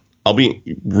I'll be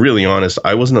really honest,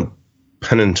 I wasn't a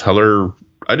Penn and Teller.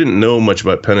 I didn't know much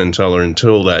about Penn and Teller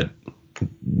until that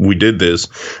we did this,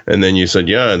 and then you said,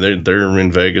 yeah, they're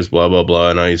in Vegas, blah blah blah,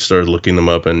 and I started looking them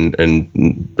up and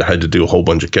had to do a whole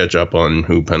bunch of catch up on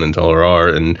who Penn and Teller are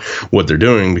and what they're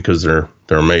doing, because they're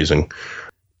amazing.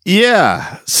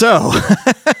 Yeah, so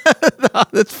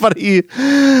that's funny.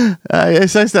 I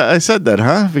said that,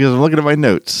 huh? Because I'm looking at my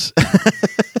notes.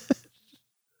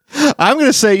 I'm going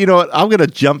to say, you know what? I'm going to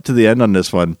jump to the end on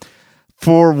this one.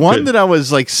 For one that I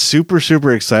was like super,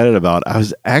 super excited about, I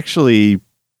was actually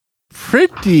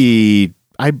pretty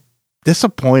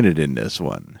disappointed in this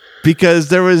one, because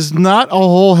there was not a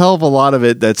whole hell of a lot of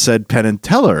it that said Penn and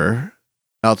Teller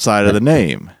outside of the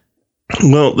name.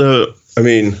 Well, the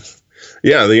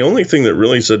only thing that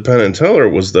really said Penn and Teller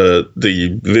was the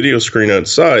video screen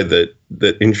outside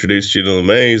that introduced you to the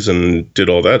maze and did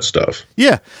all that stuff.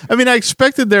 Yeah. I mean, I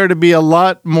expected there to be a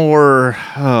lot more,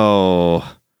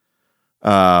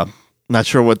 not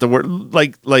sure what the word,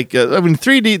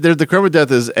 3D, the chroma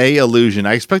depth is a illusion.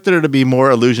 I expected there to be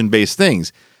more illusion based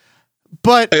things,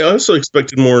 but I also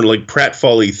expected more like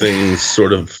pratfall-y things,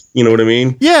 sort of, you know what I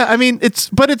mean? Yeah. I mean,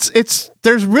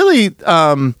 there's really,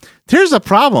 here's a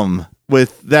problem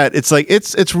with that, it's like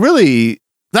it's really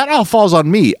that all falls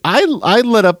on me. I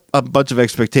lit up a bunch of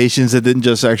expectations and didn't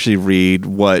just actually read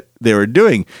what they were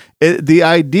doing. The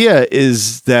idea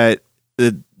is that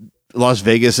Las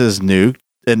Vegas is nuked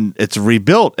and it's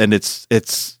rebuilt, and it's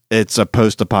a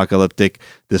post-apocalyptic,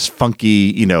 this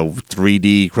funky,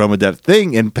 3D chroma depth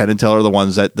thing, and Penn and Teller are the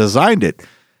ones that designed it.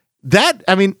 That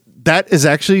is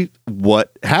actually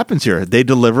what happens here. They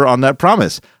deliver on that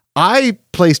promise. I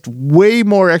placed way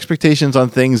more expectations on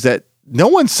things that no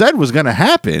one said was going to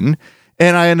happen,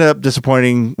 and I ended up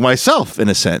disappointing myself in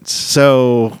a sense.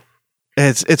 So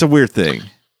it's a weird thing.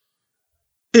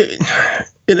 It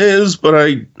is, but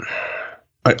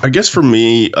I guess for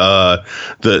me,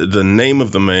 the name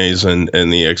of the maze and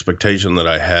the expectation that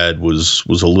I had was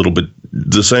a little bit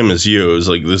the same as you. It was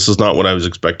like, this is not what I was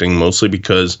expecting, mostly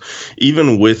because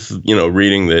even with,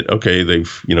 reading that, okay,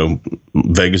 they've,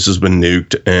 Vegas has been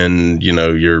nuked, and,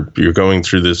 you're going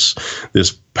through this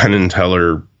Penn and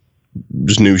Teller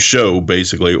new show,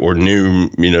 basically, or new,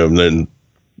 then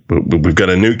we've got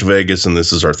a nuked Vegas and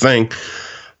this is our thing.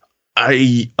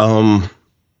 I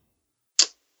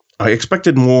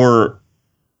expected more.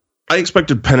 I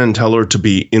expected Penn and Teller to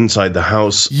be inside the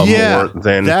house more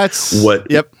than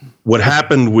what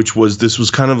happened, which was this was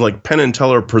kind of like Penn and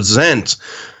Teller present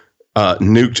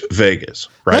nuked Vegas.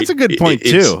 Right, that's a good point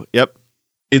too. Yep,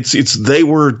 it's they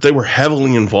were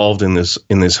heavily involved in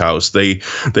this house. They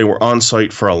were on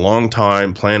site for a long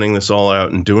time, planning this all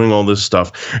out and doing all this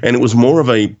stuff. And it was more of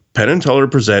a Penn and Teller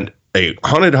present a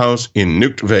haunted house in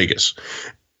nuked Vegas,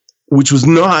 which was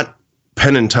not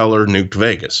Penn and Teller nuked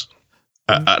Vegas.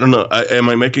 I don't know. Am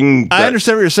I making? I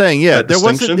understand what you're saying. Yeah, there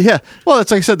wasn't. Yeah, well,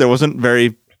 it's like I said, there wasn't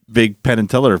very big Penn and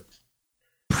Teller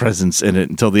presence in it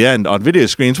until the end on video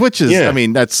screens, which is, I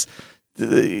mean, that's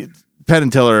Penn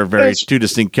and Teller are two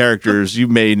distinct characters. You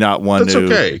may not want to.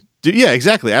 That's okay. Yeah,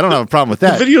 exactly. I don't have a problem with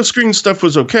that. The video screen stuff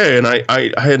was okay, and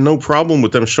I had no problem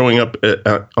with them showing up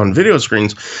on video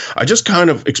screens. I just kind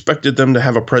of expected them to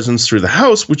have a presence through the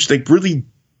house, which they really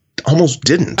almost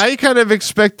didn't. I kind of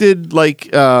expected,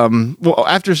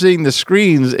 after seeing the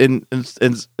screens, and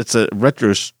it's a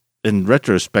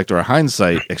retrospect or a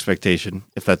hindsight expectation,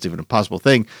 if that's even a possible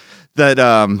thing, that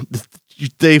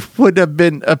they would have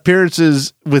been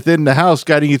appearances within the house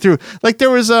guiding you through. Like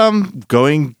there was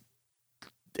going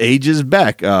ages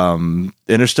back,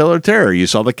 Interstellar Terror. You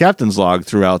saw the captain's log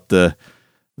throughout the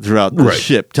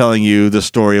ship telling you the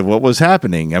story of what was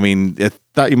happening. I mean, I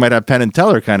thought you might have Penn and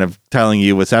Teller kind of telling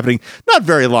you what's happening. Not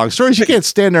very long stories. You can't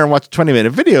stand there and watch a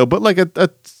 20-minute video, but like a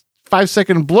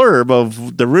 5-second blurb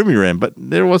of the room you're in. But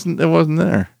it wasn't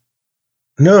there.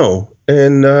 No.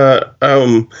 And I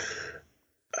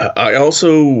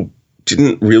also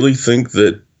didn't really think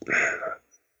that,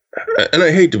 and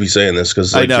I hate to be saying this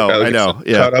because I know.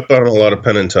 Yeah. Caught up on a lot of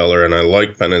Penn and Teller, and I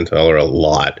like Penn and Teller a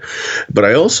lot, but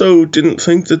I also didn't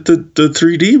think that the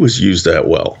 3D was used that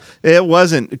well. It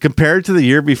wasn't. Compared to the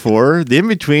year before, the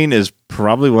In-Between is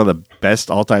probably one of the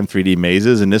best all-time 3D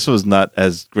mazes, and this was not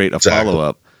as great a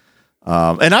follow-up.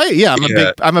 I'm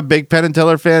a big Penn and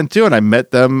Teller fan too, and I met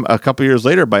them a couple years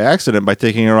later by accident by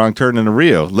taking a wrong turn into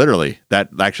Rio. Literally, that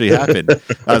actually happened.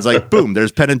 I was like, boom,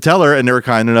 there's Penn and Teller, and they were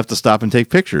kind enough to stop and take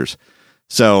pictures.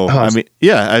 So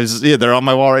they're on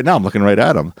my wall right now. I'm looking right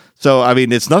at them. So I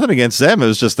mean, it's nothing against them. It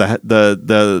was just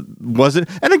the wasn't.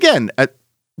 And again,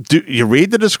 do you read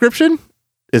the description?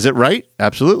 Is it right?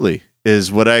 Absolutely.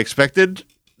 Is what I expected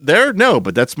there? No,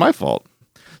 but that's my fault.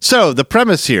 So the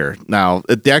premise here now,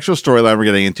 the actual storyline we're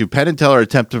getting into, Penn and Teller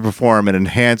attempt to perform an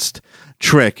enhanced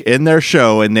trick in their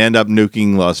show and they end up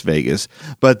nuking Las Vegas,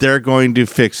 but they're going to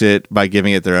fix it by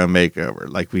giving it their own makeover,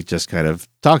 like we just kind of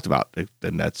talked about.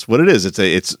 And that's what it is.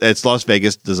 It's Las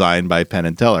Vegas designed by Penn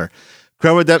and Teller.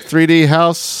 Chroma Depth 3D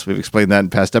house. We've explained that in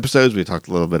past episodes. We talked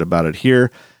a little bit about it here.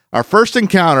 Our first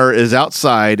encounter is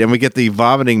outside, and we get the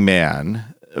vomiting man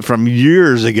from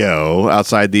years ago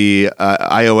outside the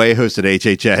IOA hosted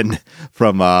HHN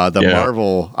from the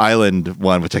Marvel Island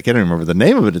one, which I can't remember the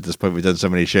name of it at this point. We've done so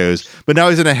many shows, but now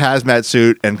he's in a hazmat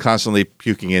suit and constantly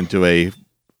puking into a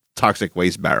toxic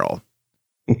waste barrel.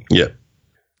 Yeah.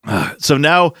 So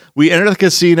now we enter the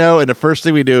casino, and the first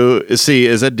thing we see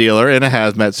is a dealer in a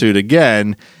hazmat suit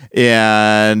again,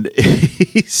 and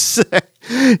he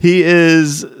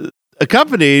is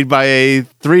accompanied by a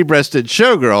 3-breasted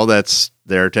showgirl that's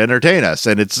there to entertain us.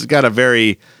 And it's got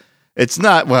it's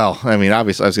not, well, I mean,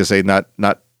 obviously I was going to say not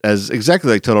as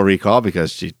exactly like Total Recall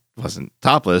because she wasn't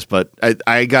topless, but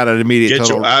I got an immediate Get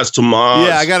your ass to Mars.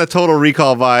 Yeah, I got a Total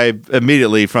Recall vibe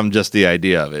immediately from just the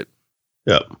idea of it.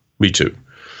 Yeah, me too.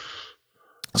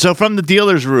 So from the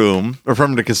dealer's room, or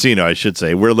from the casino, I should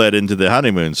say, we're led into the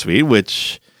honeymoon suite,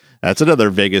 which That's another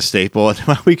Vegas staple.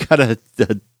 And we got a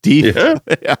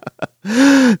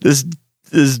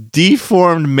this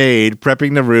deformed maid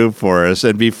prepping the room for us.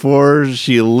 And before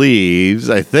she leaves,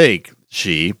 I think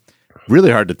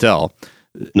really hard to tell.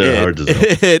 Hard to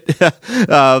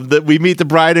tell. That we meet the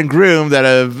bride and groom that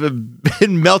have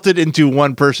been melted into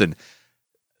one person.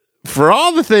 For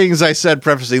all the things I said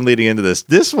prefacing leading into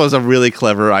this was a really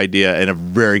clever idea and a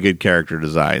very good character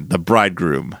design. The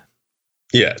bridegroom.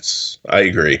 Yes, I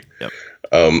agree. Yep.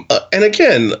 And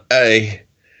again, I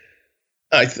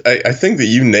think that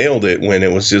you nailed it when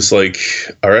it was just like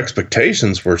our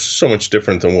expectations were so much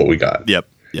different than what we got. Yep.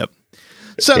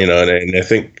 So, and I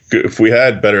think if we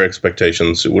had better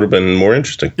expectations, it would have been more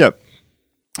interesting. Yep.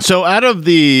 So out of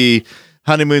the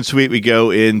honeymoon suite, we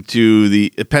go into the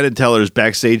Penn and Teller's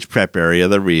backstage prep area,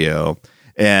 the Rio,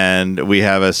 and we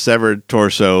have a severed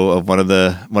torso of one of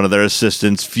their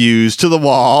assistants fused to the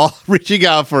wall, reaching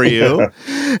out for you,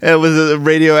 and with a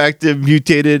radioactive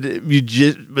mutated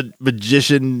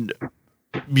magician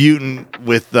mutant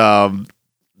with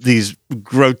these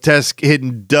grotesque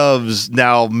hidden doves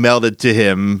now melded to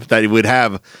him that he would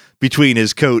have between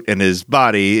his coat and his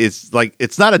body. It's like,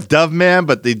 it's not a dove man,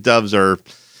 but the doves are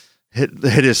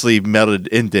hideously melted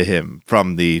into him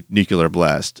from the nuclear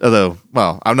blast. Although,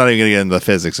 well, I'm not even going to get into the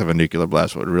physics of a nuclear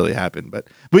blast, what would really happen. But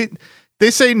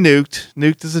they say nuked.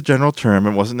 Nuked is a general term.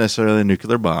 It wasn't necessarily a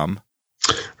nuclear bomb.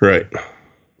 Right.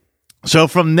 So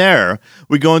from there,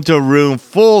 we go into a room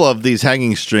full of these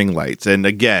hanging string lights. And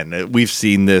again, we've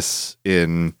seen this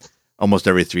in almost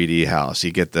every 3D house.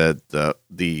 You get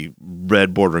the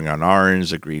red bordering on orange,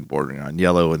 the green bordering on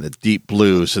yellow, and the deep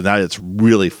blue. So now it's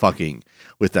really fucking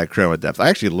with that chroma depth. I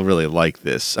actually really like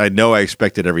this. I know I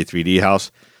expect it every 3D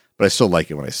house, but I still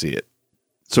like it when I see it.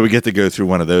 So we get to go through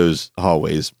one of those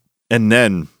hallways. And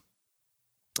then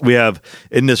we have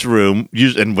in this room,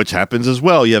 and which happens as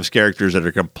well, you have characters that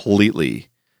are completely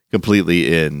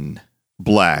in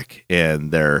black,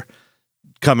 and they're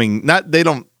coming, they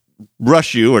don't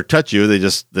rush you or touch you.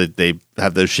 They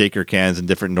have those shaker cans and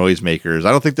different noisemakers.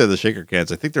 I don't think they're the shaker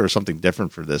cans. I think there was something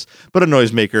different for this, but a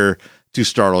noisemaker to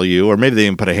startle you, or maybe they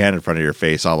even put a hand in front of your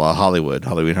face, a la Halloween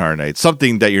Horror Nights,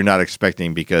 something that you're not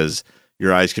expecting because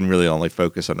your eyes can really only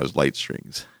focus on those light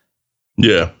strings.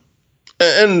 Yeah.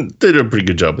 And they did a pretty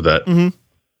good job with that. Mm-hmm.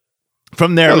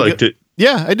 From there, I liked it.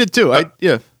 Yeah, I did too.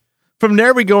 From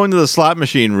there, we go into the slot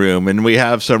machine room, and we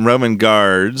have some Roman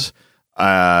guards,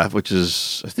 which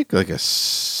is, I think, like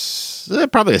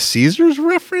probably a Caesar's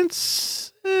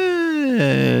reference.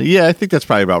 Yeah, I think that's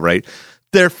probably about right.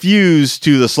 They're fused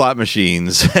to the slot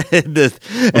machines, and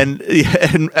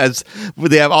as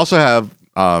they also have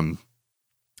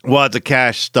wads of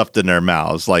cash stuffed in their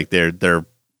mouths, like they've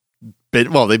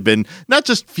been not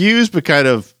just fused, but kind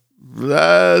of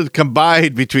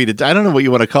combined between it. I don't know what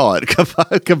you want to call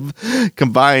it.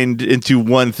 Combined into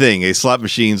one thing, a slot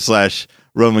machine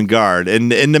 / Roman guard.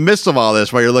 And in the midst of all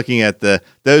this, while you're looking at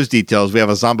those details, we have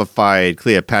a zombified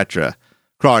Cleopatra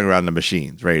crawling around the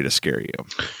machines, ready to scare you.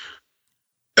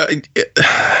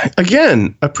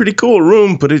 Again, a pretty cool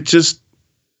room, but it just,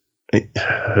 if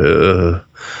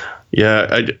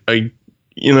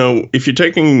you're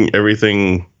taking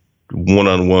everything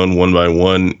one-on-one, one by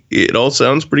one, it all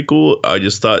sounds pretty cool. I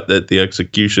just thought that the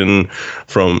execution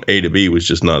from A to B was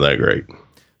just not that great.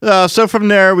 So from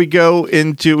there, we get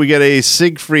a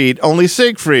Siegfried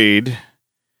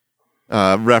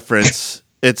reference.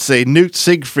 It's a nuked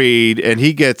Siegfried, and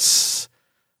he gets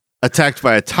attacked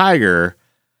by a tiger.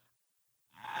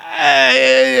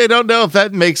 I don't know if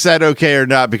that makes that okay or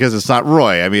not, because it's not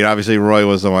Roy. I mean, obviously Roy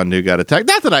was the one who got attacked.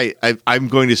 Not that I'm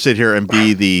going to sit here and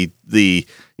be the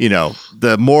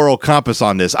moral compass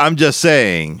on this. I'm just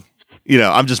saying,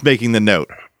 I'm just making the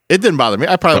note. It didn't bother me.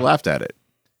 I probably laughed at it.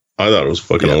 I thought it was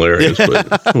fucking hilarious,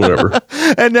 but whatever.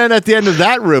 And then at the end of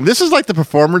that room, this is like the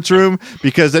performance room,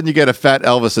 because then you get a fat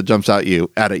Elvis that jumps out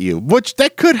at you, which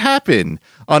that could happen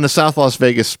on the South Las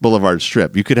Vegas Boulevard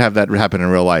Strip. You could have that happen in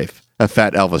real life. A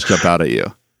fat Elvis jump out at you.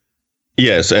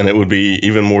 Yes, and it would be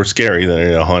even more scary than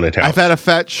in a haunted house. I've had a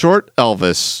fat short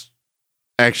Elvis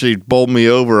actually bowled me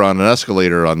over on an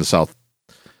escalator on the South,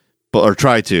 or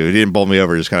try to. He didn't bowl me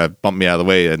over, just kind of bumped me out of the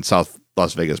way in South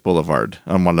Las Vegas Boulevard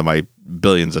on one of my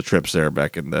billions of trips there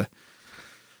back in the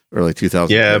early 2000s.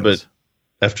 Yeah, but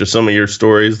after some of your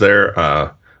stories there,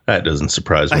 that doesn't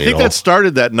surprise me I think that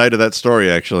started that night of that story,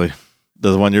 actually.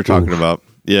 The one you're talking about.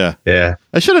 Yeah. Yeah.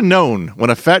 I should have known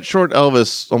when a fat short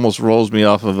Elvis almost rolls me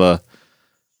off of a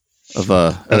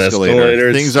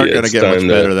escalator. Things aren't going to get much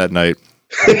better that night.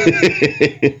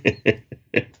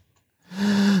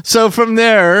 So from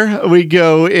there, we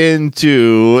go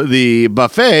into the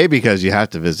buffet because you have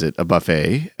to visit a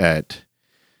buffet at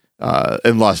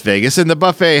in Las Vegas, and the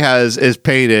buffet is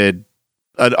painted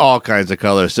in all kinds of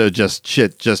colors. So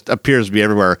shit just appears to be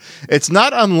everywhere. It's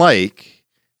not unlike,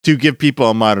 to give people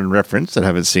a modern reference that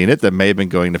haven't seen it, that may have been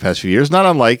going the past few years, not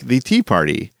unlike the Tea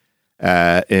Party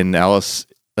in Alice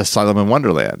Asylum in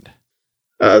Wonderland.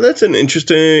 That's an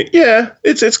interesting. Yeah,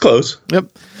 it's close.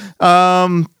 Yep.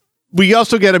 We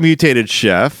also get a mutated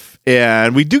chef,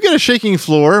 and we do get a shaking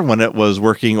floor when it was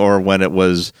working or when it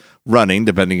was running,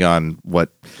 depending on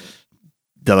what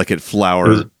delicate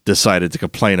flower decided to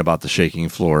complain about the shaking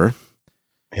floor.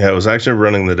 Yeah, it was actually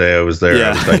running the day I was there. Yeah.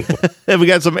 I was thankful. And we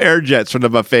got some air jets from the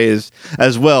buffets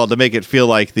as well to make it feel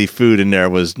like the food in there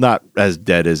was not as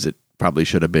dead as it probably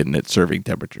should have been at serving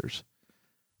temperatures.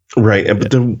 Right,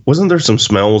 but wasn't there some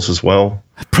smells as well?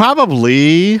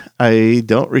 Probably. I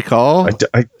don't recall.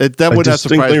 That would not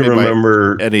surprise me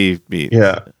remember by any meat.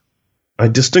 Yeah, I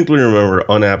distinctly remember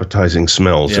unappetizing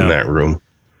smells in that room.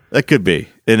 That could be,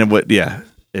 and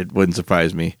it wouldn't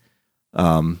surprise me,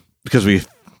 because we've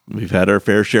had our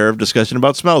fair share of discussion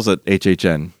about smells at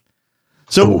HHN.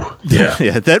 So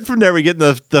then from there we get in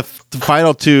the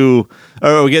final two,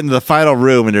 or we get into the final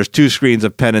room, and there's two screens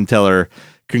of Penn and Teller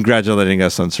congratulating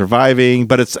us on surviving,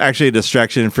 but it's actually a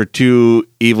distraction for two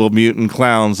evil mutant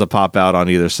clowns that pop out on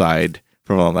either side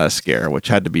from the last scare, which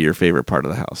had to be your favorite part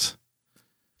of the house.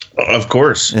 Of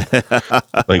course. Who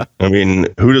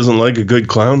doesn't like a good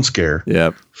clown scare?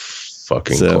 Yep.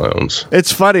 Fucking clowns.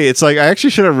 It's funny. It's like I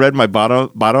actually should have read my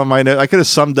bottom of my note. I could have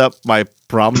summed up my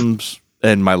problems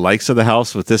and my likes of the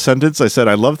house with this sentence. I said,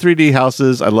 I love 3D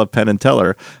houses. I love Penn and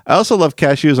Teller. I also love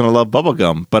cashews and I love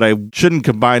bubblegum, but I shouldn't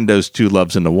combine those two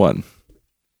loves into one.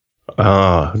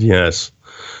 Yes.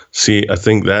 See, I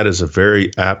think that is a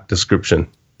very apt description.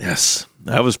 Yes.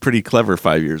 That was pretty clever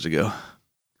 5 years ago.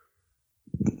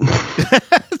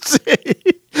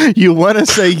 You want to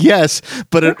say yes,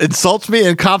 but it insults me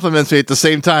and compliments me at the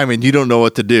same time, and you don't know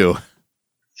what to do.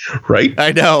 Right?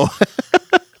 I know.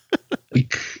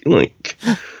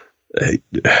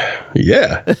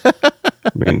 Yeah.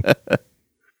 I mean,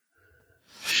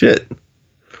 shit,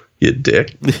 you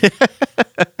dick.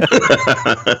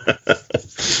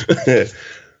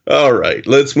 All right,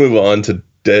 let's move on to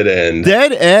Dead End.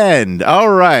 Dead End. All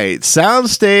right.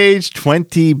 Soundstage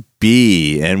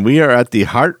 20B. And we are at the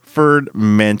Hartford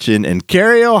Mansion in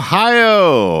Cary,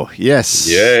 Ohio. Yes.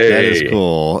 Yay. That is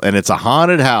cool. And it's a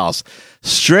haunted house.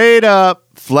 Straight up,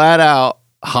 flat out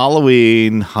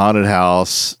Halloween haunted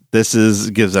house. This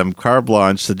gives them carte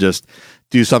blanche to just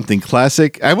do something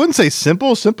classic. I wouldn't say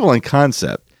simple in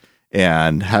concept,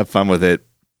 and have fun with it.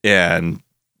 And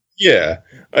yeah,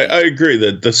 I agree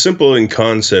that the simple in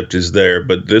concept is there,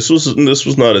 but this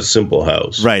was not a simple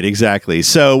house. Right, exactly.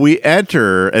 So we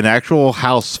enter an actual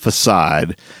house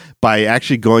facade by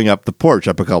actually going up the porch,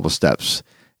 up a couple steps,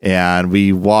 and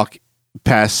we walk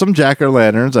past some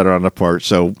jack-o'-lanterns that are on the porch.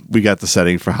 So we got the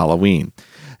setting for Halloween,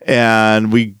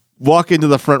 and we walk into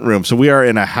the front room. So we are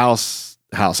in a house.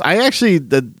 I actually,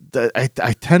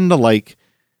 I tend to like.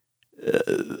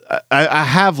 I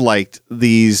have liked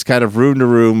these kind of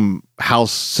room-to-room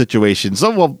house situations.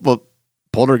 Oh, well,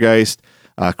 Poltergeist,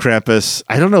 Krampus.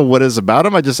 I don't know what is about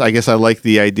them. I guess I like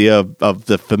the idea of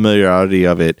the familiarity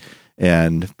of it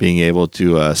and being able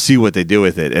to see what they do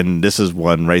with it. And this is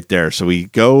one right there. So we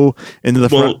go into the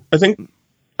front. Well, I think,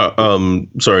 I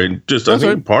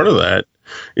think part of that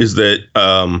is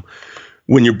that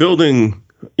when you're building.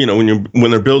 You know, when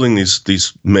they're building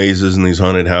these mazes and these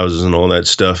haunted houses and all that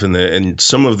stuff, and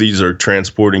some of these are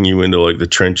transporting you into like the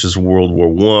trenches of World War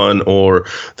I or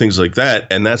things like that,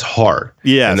 and that's hard.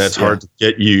 Yeah, and that's hard to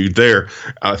get you there.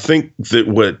 I think that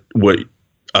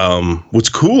what's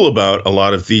cool about a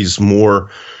lot of these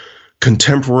more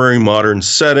contemporary modern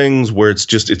settings where it's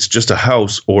just a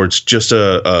house or it's just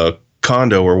a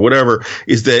condo or whatever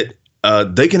is that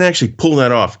they can actually pull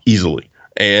that off easily.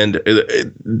 And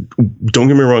don't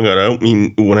get me wrong, I don't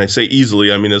mean when I say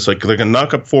easily, I mean it's like they can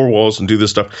knock up four walls and do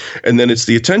this stuff. And then it's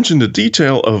the attention to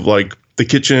detail of like the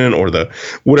kitchen or the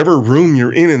whatever room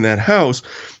you're in that house.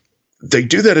 They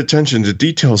do that attention to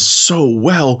detail so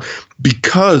well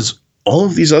because all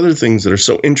of these other things that are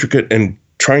so intricate and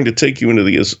trying to take you into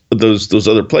those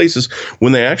other places,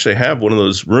 when they actually have one of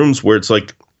those rooms where it's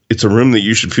like it's a room that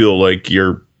you should feel like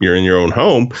you're in your own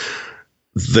home,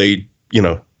 they, you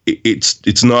know,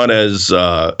 it's not as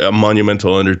a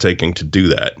monumental undertaking to do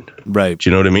that. Right. Do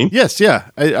you know what I mean? Yes. Yeah.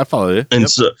 I follow you. And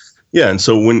yep. Yeah, and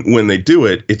so when they do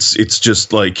it, it's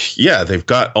just like, yeah, they've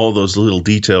got all those little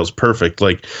details perfect.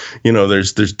 Like, you know,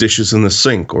 there's dishes in the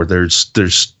sink, or there's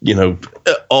you know,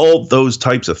 all those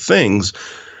types of things.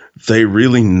 They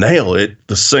really nail it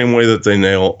the same way that they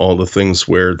nail all the things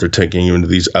where they're taking you into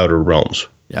these outer realms.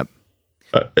 Yep.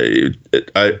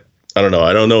 I don't know.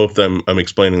 I don't know if I'm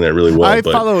explaining that really well. I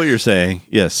follow what you're saying.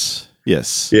 Yes.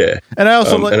 Yeah. And I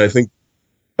also and I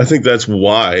think that's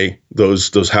why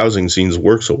those housing scenes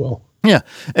work so well. Yeah.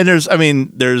 And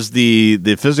there's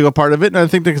the physical part of it, and I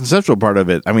think the conceptual part of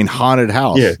it. I mean, haunted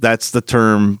house. Yeah. That's the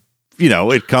term, you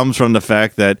know, it comes from the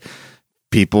fact that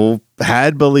people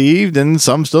had believed, and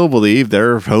some still believe,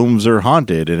 their homes are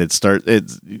haunted, and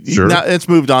it's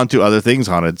moved on to other things,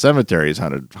 haunted cemeteries,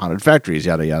 haunted factories,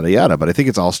 yada yada yada. But I think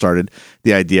it's all started.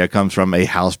 The idea comes from a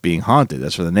house being haunted.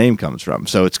 That's where the name comes from.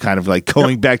 So it's kind of like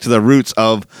going back to the roots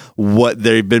of what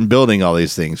they've been building all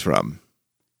these things from.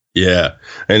 Yeah,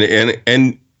 and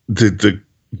the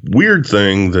weird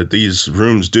thing that these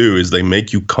rooms do is they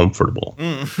make you comfortable.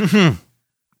 Mm-hmm.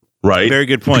 Right. Very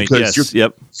good point. Because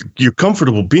yes. You're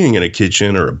comfortable being in a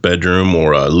kitchen or a bedroom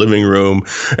or a living room,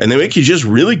 and they make you just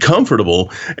really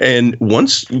comfortable. And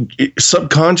once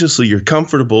subconsciously you're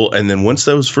comfortable, and then once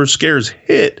those first scares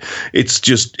hit, it's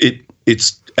just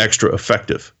it's extra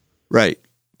effective. Right.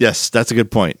 Yes, that's a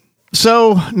good point.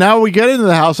 So now we get into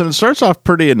the house, and it starts off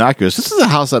pretty innocuous. This is a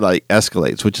house that like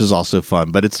escalates, which is also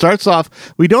fun. But it starts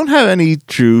off, we don't have any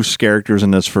true characters in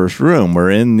this first room.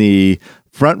 We're in the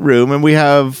front room, and we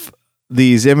have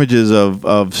these images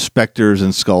of specters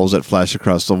and skulls that flash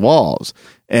across the walls.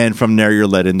 And from there, you're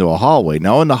led into a hallway.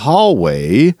 Now, in the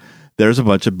hallway, there's a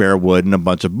bunch of bare wood and a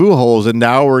bunch of boo holes, and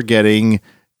now we're getting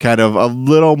kind of a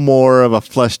little more of a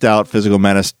fleshed out physical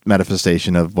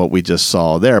manifestation of what we just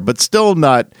saw there, but still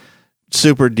not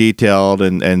super detailed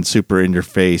and super in your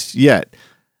face yet.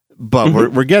 But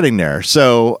we're getting there.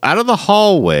 So out of the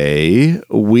hallway,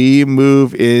 we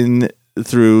move in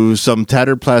through some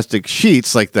tattered plastic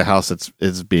sheets, like the house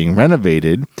is being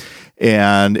renovated,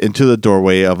 and into the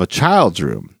doorway of a child's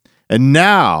room. And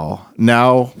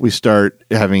now we start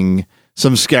having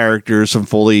some characters, some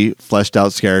fully fleshed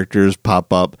out characters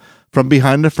pop up from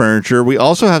behind the furniture. We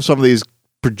also have some of these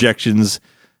projections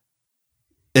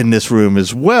in this room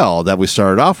as well that we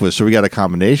started off with. So we got a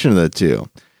combination of the two.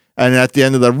 And at the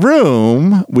end of the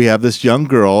room, we have this young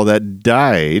girl that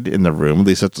died in the room. At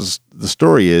least that's the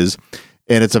story is.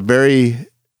 And it's a very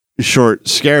short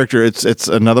character. It's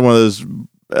another one of those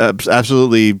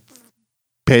absolutely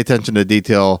pay attention to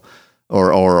detail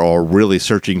or really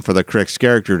searching for the correct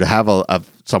character to have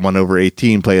someone over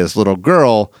 18 play this little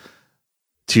girl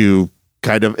to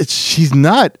kind of, she's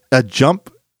not a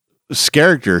jump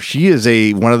character. She is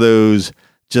one of those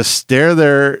just stare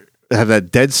there, have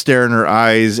that dead stare in her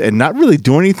eyes and not really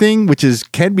do anything, which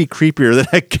can be creepier than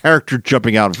a character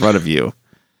jumping out in front of you.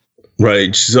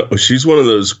 Right. She's one of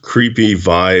those creepy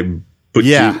vibe, put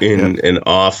you in an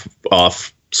off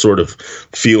sort of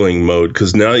feeling mode.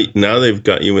 Because now they've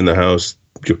got you in the house.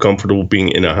 You're comfortable being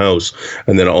in a house.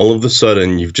 And then all of a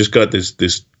sudden you've just got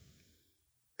this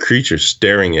creature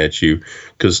staring at you,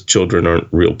 because children aren't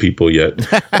real people yet.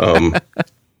 And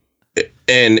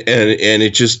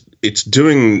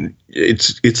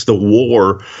it's the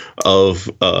war of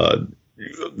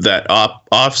that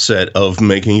offset of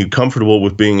making you comfortable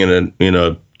with being in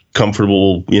a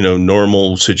comfortable,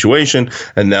 normal situation,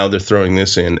 and now they're throwing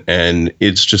this in, and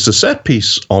it's just a set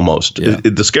piece almost. Yeah.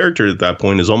 This character at that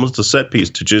point is almost a set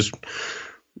piece to just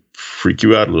freak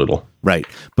you out a little, right?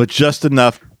 But just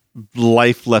enough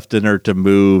life left in her to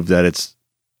move that it's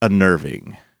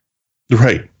unnerving,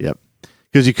 right? Yep.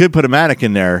 Because you could put a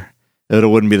mannequin there, it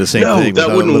wouldn't be the same thing. That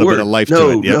wouldn't a little work. Bit of life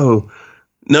to it. Yep.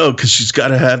 No, because she's got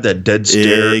to have that dead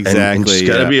stare. Exactly. And she's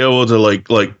got to be able to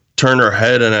like turn her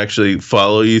head and actually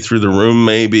follow you through the room,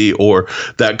 maybe, or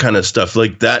that kind of stuff.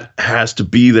 Like that has to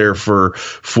be there for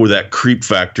that creep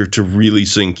factor to really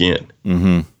sink in.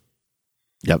 Mm-hmm.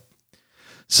 Yep.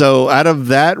 So out of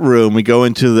that room, we go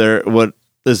into what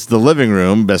is the living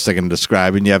room, best I can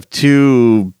describe, and you have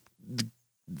two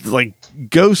like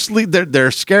ghostly.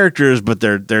 They're characters, but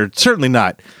they're certainly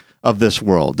not of this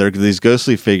world. They're these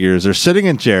ghostly figures. They're sitting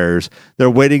in chairs.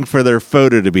 They're waiting for their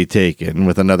photo to be taken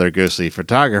with another ghostly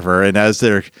photographer. And as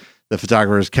the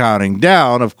photographer is counting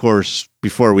down, of course,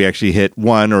 before we actually hit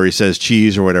one, or he says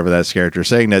cheese or whatever that character is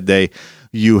saying that day,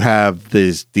 you have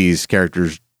these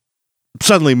characters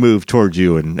suddenly move towards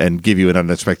you and give you an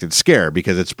unexpected scare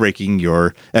because it's breaking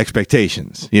your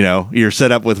expectations. You're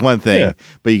set up with one thing,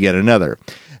 but you get another.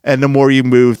 And the more you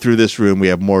move through this room, we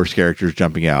have more characters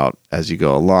jumping out as you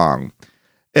go along.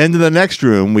 And in the next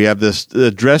room, we have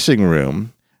the dressing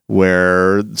room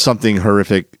where something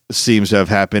horrific seems to have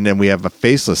happened, and we have a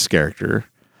faceless character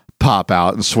pop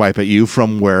out and swipe at you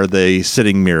from where the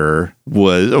sitting mirror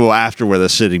was, or after where the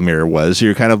sitting mirror was. So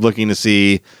you're kind of looking to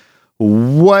see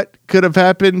what could have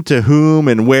happened to whom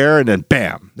and where, and then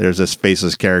bam, there's this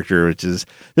faceless character, which is,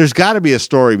 there's got to be a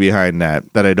story behind that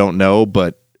I don't know,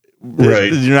 but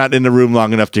Right. you're not in the room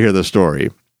long enough to hear the story.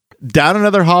 Down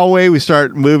another hallway, we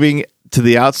start moving to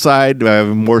the outside. We have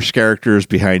more characters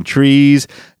behind trees.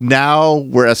 Now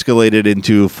we're escalated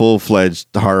into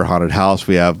full-fledged horror haunted house.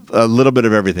 We have a little bit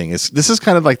of everything. This is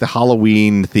kind of like the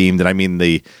Halloween theme, that I mean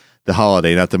the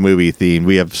holiday, not the movie theme.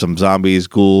 We have some zombies,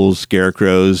 ghouls,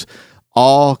 scarecrows,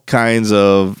 all kinds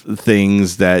of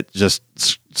things that just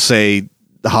say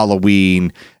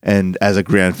Halloween and as a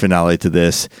grand finale to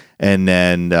this. And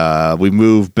then we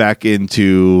move back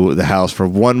into the house for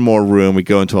one more room. We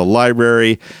go into a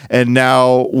library, and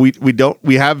now we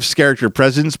have character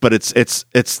presence, but it's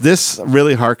this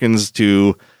really harkens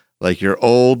to like your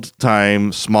old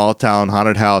time small town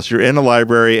haunted house. You're in a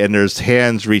library and there's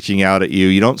hands reaching out at you.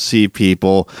 You don't see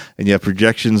people, and you have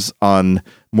projections on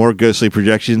more ghostly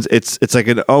projections. It's like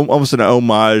almost an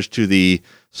homage to the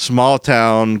small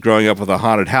town growing up with a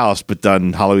haunted house, but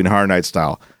done Halloween Horror Night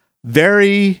style.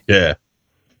 Very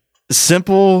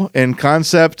simple in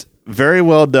concept, very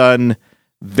well done,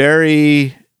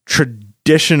 very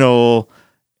traditional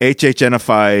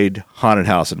HHNified haunted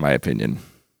house, in my opinion.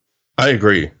 I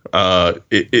agree.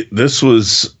 This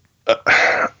was,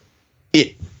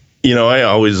 I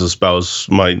always espouse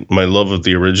my love of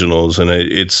the originals, and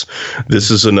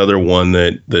this is another one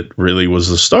that really was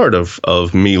the start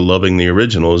of me loving the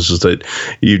originals. Is that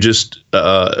you just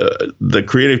the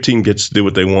creative team gets to do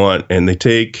what they want, and they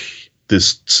take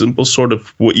this simple sort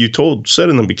of what you said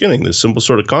in the beginning, this simple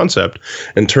sort of concept,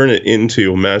 and turn it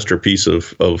into a masterpiece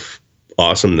of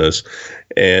awesomeness.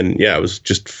 And yeah, it was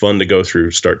just fun to go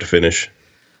through start to finish.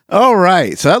 All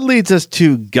right, so that leads us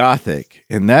to Gothic,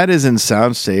 and that is in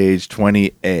Soundstage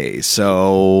 20A.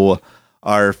 So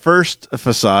our first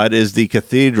facade is the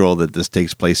cathedral that this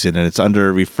takes place in, and it's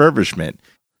under refurbishment.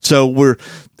 So we're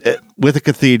with a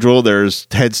cathedral, there's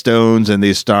headstones and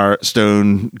these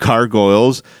stone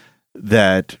gargoyles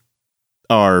that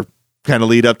are kind of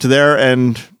lead up to there.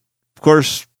 And of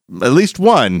course, at least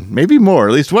one, maybe more,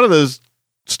 at least one of those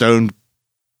stone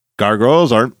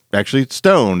gargoyles aren't actually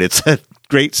stone. It's a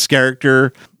great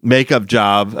character makeup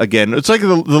job. Again, it's like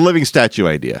the living statue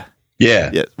idea.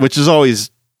 Yeah, which is always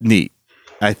neat,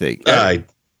 I think. I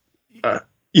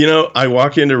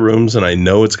walk into rooms and I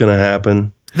know it's going to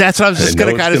happen. That's what I was just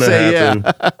going to kind of say. Happen,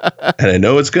 yeah, and I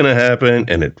know it's going to happen,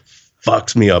 and it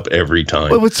fucks me up every time.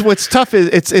 Well, what's tough is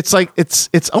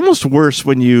it's almost worse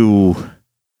when you,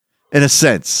 in a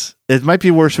sense, it might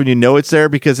be worse when you know it's there,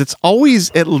 because it's always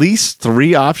at least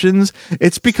 3 options.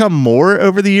 It's become more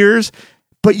over the years,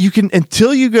 but you can,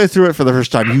 until you go through it for the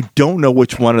first time, you don't know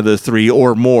which one of the 3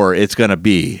 or more it's going to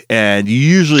be. And you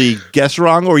usually guess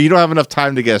wrong, or you don't have enough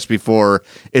time to guess before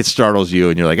it startles you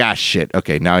and you're like, shit.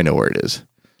 Okay, now I know where it is.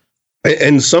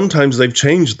 And sometimes they've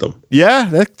changed them. Yeah,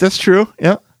 that's true.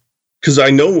 Yeah. Because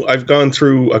I know I've gone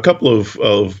through a couple of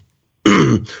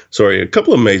a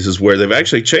couple of mazes where they've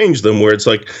actually changed them, where it's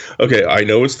like, okay, I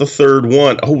know it's the 3rd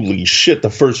one. Holy shit, the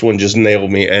first one just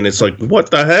nailed me. And it's like, what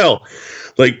the hell?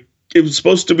 Like, it was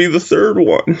supposed to be the 3rd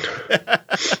one.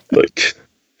 Like,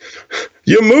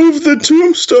 you moved the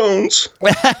tombstones.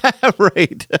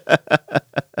 Right.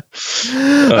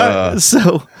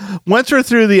 So once we're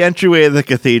through the entryway of the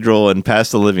cathedral and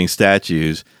past the living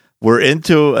statues, we're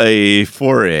into a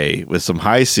foyer with some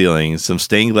high ceilings, some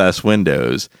stained glass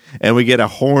windows, and we get a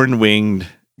horn-winged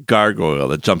gargoyle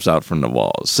that jumps out from the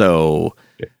walls. So,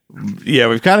 yeah,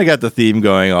 we've kind of got the theme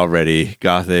going already.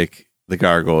 Gothic, the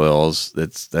gargoyles.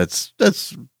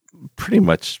 That's pretty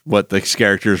much what the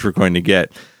characters we're going to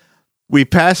get. We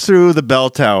pass through the bell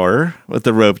tower with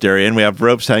the roped area, and we have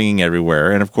ropes hanging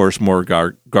everywhere, and of course more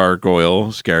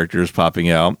gargoyles characters popping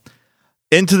out.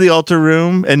 Into the altar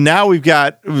room, and now we've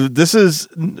got,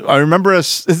 I remember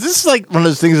this is like one of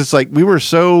those things. It's like we were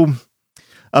so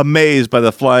amazed by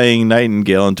the flying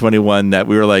nightingale in 21 that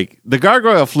we were like, the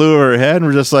gargoyle flew over her head, and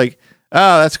we're just like,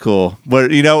 oh, that's cool.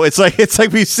 But it's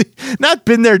like we've not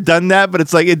been there, done that, but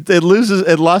it's like it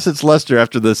lost its luster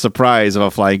after the surprise of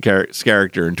a flying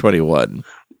character in 21.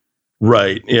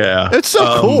 Right. Yeah. It's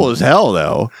so cool as hell,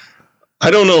 though.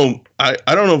 I don't know.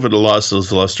 I don't know if it lost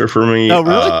its luster for me. Oh,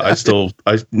 really?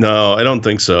 No, I don't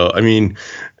think so. I mean,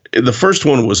 the first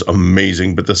one was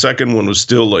amazing, but the second one was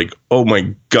still like, oh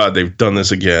my God, they've done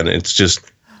this again. It's just,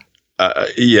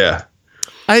 yeah.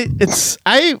 I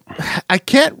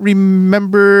can't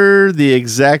remember the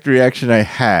exact reaction I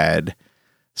had,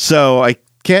 So I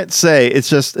can't say. It's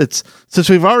since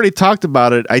we've already talked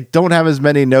about it, I don't have as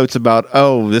many notes about, I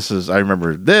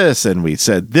remember this and we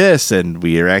said this and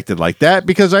we reacted like that,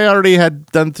 because I already had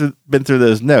been through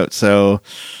those notes. So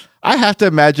I have to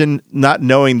imagine, not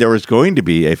knowing there was going to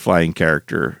be a flying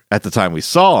character at the time we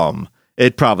saw him,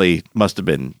 it probably must have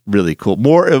been really cool.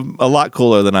 A lot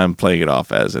cooler than I'm playing it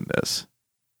off as in this.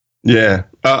 Yeah.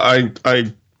 And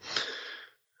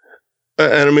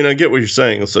I mean, I get what you're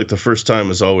saying. It's like the first time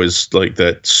is always like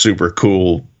that super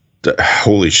cool.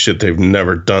 Holy shit, they've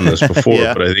never done this before.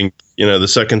 Yeah. But I think, the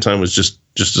second time was just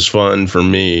as fun for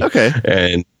me. Okay.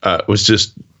 And it was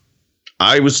just,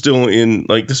 I was still in,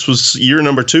 like, this was year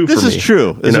number 2 for me. This is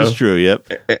true. This is true.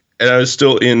 Yep. And I was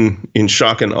still in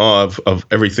shock and awe of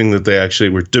everything that they actually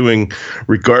were doing,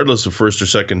 regardless of first or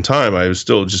second time. I was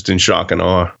still just in shock and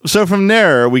awe. So from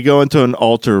there, we go into an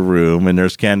altar room, and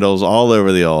there's candles all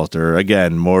over the altar.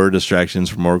 Again, more distractions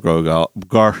from more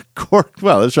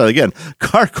let's try it again.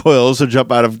 Gargoyles to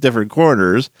jump out of different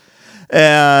corners.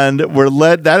 And we're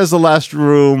led, that is the last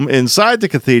room inside the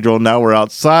cathedral. Now we're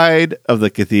outside of the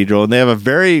cathedral, and they have a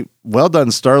very well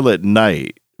done starlit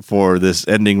night for this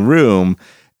ending room.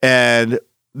 And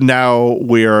now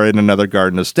we are in another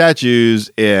garden of statues,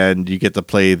 and you get to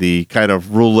play the kind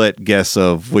of roulette guess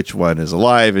of which one is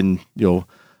alive, and you'll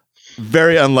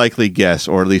very unlikely guess,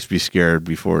 or at least be scared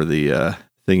before the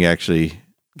thing actually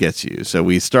gets you. So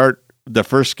we start, the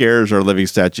first scares are living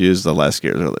statues, the last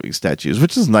scares are living statues,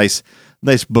 which is nice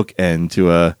bookend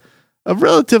to a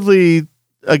relatively,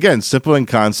 again, simple in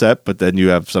concept, but then you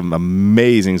have some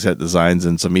amazing set designs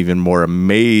and some even more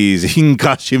amazing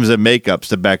costumes and makeups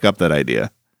to back up that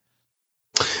idea.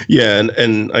 Yeah,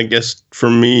 and I guess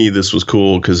for me this was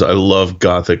cool because I love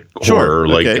Gothic horror.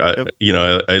 Like, okay.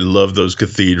 I love those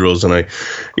cathedrals, and I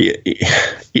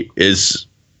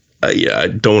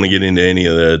don't want to get into any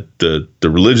of the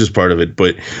religious part of it,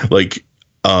 but like,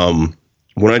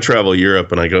 when I travel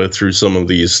Europe and I go through some of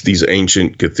these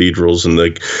ancient cathedrals and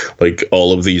like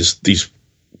all of these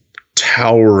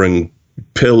towering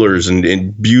pillars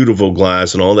and beautiful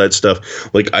glass and all that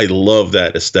stuff, like, I love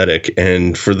that aesthetic,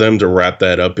 and for them to wrap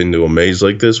that up into a maze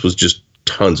like this was just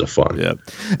tons of fun. Yeah,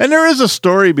 and there is a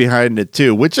story behind it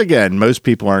too, which again most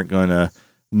people aren't going to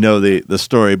know the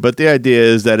story, but the idea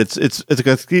is that it's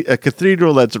a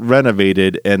cathedral that's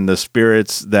renovated, and the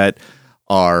spirits that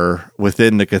are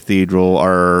within the cathedral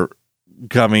are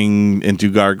coming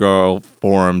into gargoyle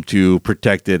form to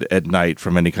protect it at night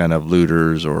from any kind of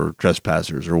looters or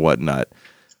trespassers or whatnot.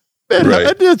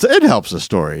 It helps the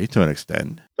story to an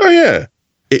extent. Oh yeah,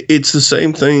 it's the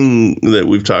same thing that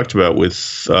we've talked about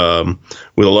with a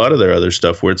lot of their other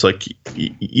stuff, where it's like,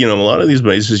 a lot of these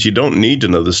mazes you don't need to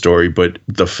know the story, but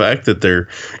the fact that there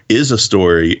is a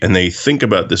story and they think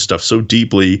about this stuff so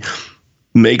deeply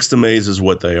makes the mazes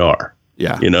what they are.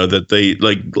 Yeah. That they,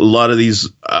 like, a lot of these,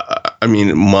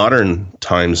 modern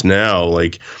times now,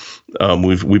 like,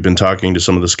 we've been talking to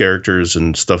some of the characters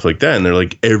and stuff like that, and they're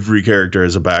like, every character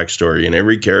has a backstory, and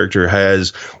every character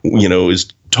has,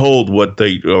 is told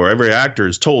or every actor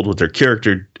is told what their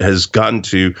character has gotten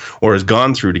to or has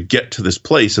gone through to get to this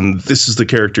place, and this is the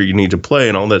character you need to play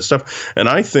and all that stuff. And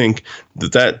I think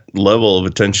that level of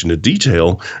attention to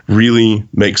detail really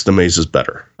makes the mazes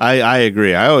better. I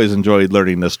agree. I always enjoyed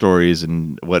learning the stories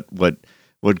and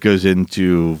what goes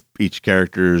into each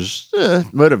character's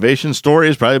motivation. Story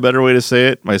is probably a better way to say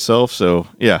it myself. So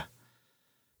yeah.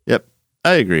 Yep.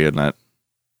 I agree on that.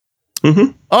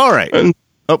 Mm-hmm. All right. Go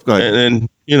ahead. And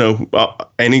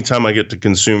anytime I get to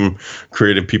consume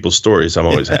creative people's stories, I'm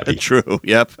always happy. True.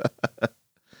 Yep.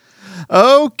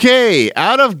 Okay.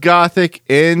 Out of Gothic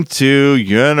into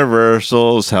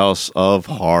Universal's House of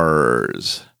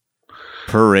Horrors.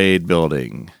 Parade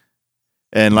Building.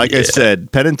 And like I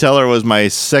said, Penn and Teller was my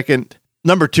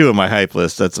number 2 on my hype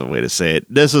list. That's a way to say it.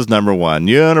 This is number 1.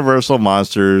 Universal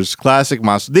Monsters, classic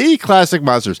monsters, the classic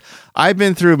monsters. I've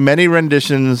been through many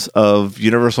renditions of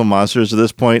Universal Monsters at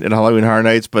this point in Halloween Horror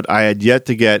Nights, but I had yet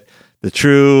to get the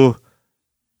true,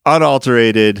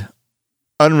 unalterated,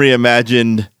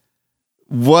 unreimagined,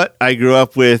 what I grew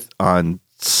up with on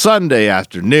Sunday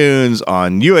afternoons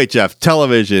on UHF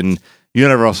television,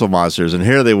 Universal Monsters. And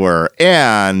here they were.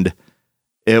 And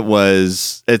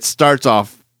it starts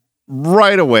off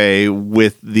right away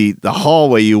with the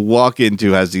hallway you walk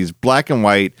into has these black and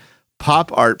white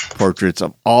pop art portraits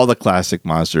of all the classic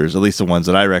monsters, at least the ones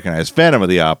that I recognize: Phantom of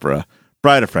the Opera,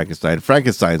 Bride of Frankenstein,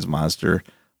 Frankenstein's monster,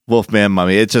 Wolfman,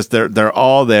 Mummy. It's just they're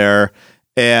all there,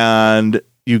 and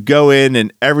you go in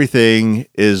and everything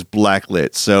is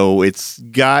blacklit, so it's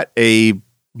got a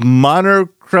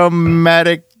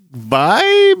monochromatic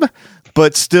vibe,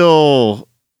 but still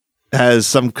has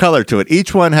some color to it.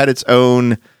 Each one had its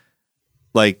own,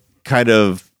 like, kind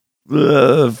of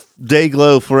day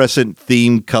glow fluorescent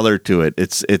themed color to it.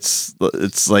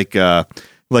 It's like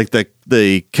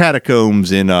the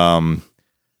catacombs in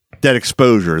Dead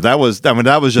Exposure. That was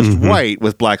just white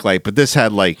with black light, but this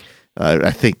had like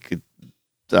I think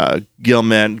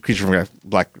Gilman, Creature from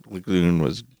Black Lagoon,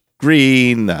 was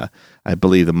green. I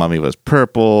believe the Mummy was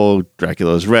purple.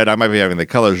 Dracula was red. I might be having the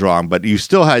colors wrong, but you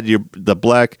still had the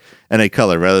black and a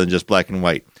color rather than just black and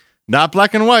white. Not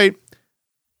black and white.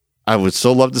 I would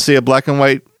still love to see a black and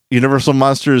white Universal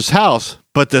Monsters house,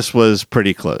 but this was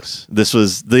pretty close.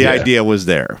 The idea was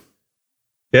there.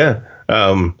 Yeah.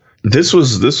 This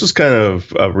was kind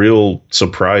of a real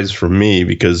surprise for me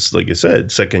because, like I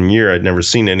said, second year, I'd never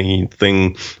seen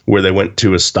anything where they went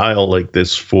to a style like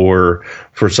this for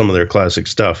some of their classic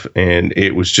stuff. And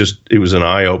it was an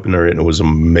eye opener and it was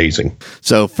amazing.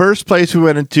 So first place we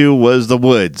went into was the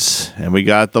woods, and we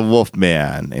got the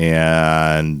Wolfman,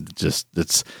 and just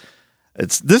this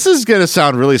is going to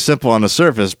sound really simple on the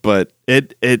surface, but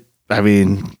it's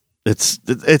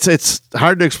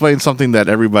hard to explain something that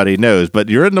everybody knows, but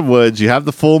you're in the woods, you have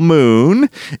the full moon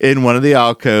in one of the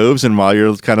alcoves, and while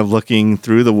you're kind of looking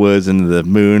through the woods into the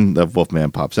moon, the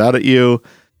Wolfman pops out at you,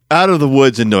 out of the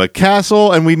woods into a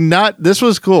castle, and this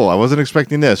was cool. I wasn't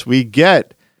expecting this. We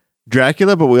get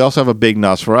Dracula, but we also have a big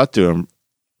Nosferatu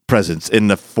presence in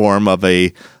the form of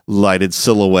a lighted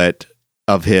silhouette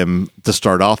of him to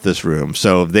start off this room.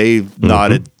 So they've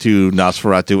nodded to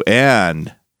Nosferatu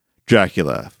and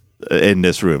Dracula in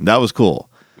this room. That was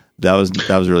cool. That was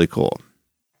really cool.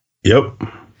 Yep.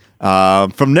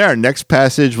 From there, next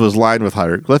passage was lined with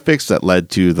hieroglyphics that led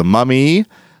to the Mummy,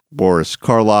 Boris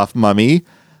Karloff Mummy.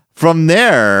 From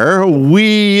there,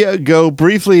 we go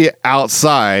briefly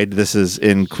outside. This is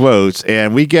in quotes,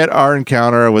 and we get our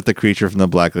encounter with the Creature from the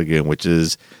Black Lagoon, which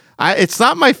is it's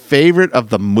not my favorite of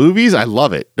the movies. I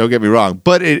love it. Don't get me wrong,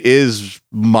 but it is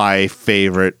my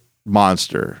favorite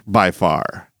monster by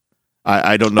far.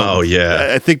 I don't know. Oh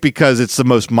yeah. I think because it's the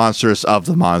most monstrous of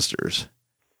the monsters.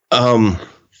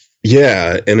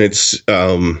 Yeah, and it's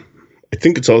I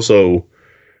think it's also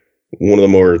one of the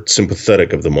more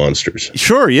sympathetic of the monsters.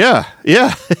 Sure, yeah.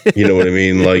 You know what I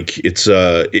mean? Like it's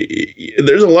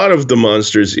there's a lot of the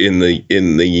monsters in the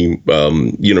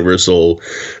Universal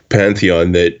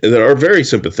pantheon that are very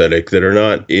sympathetic, that are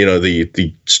not,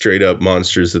 the straight up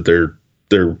monsters that they're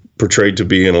portrayed to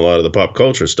be in a lot of the pop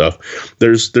culture stuff.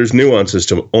 There's nuances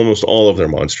to almost all of their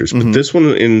monsters, but this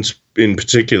one in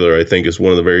particular, I think, is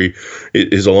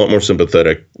is a lot more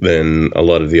sympathetic than a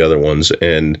lot of the other ones.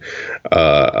 And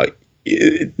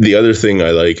the other thing I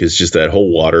like is just that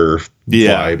whole water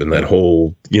vibe, and that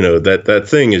whole, that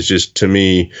thing is just, to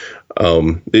me,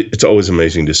 it's always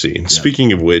amazing to see. And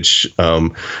speaking of which,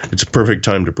 it's a perfect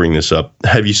time to bring this up.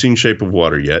 Have you seen Shape of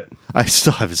Water yet? I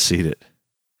still haven't seen it.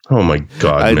 Oh my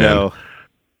God, I man. know.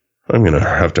 I'm going to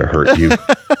have to hurt you.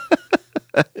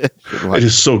 It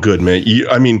is so good, man.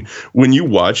 When you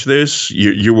watch this,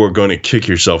 you are going to kick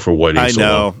yourself for waiting so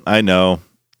long. I know.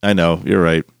 You're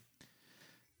right.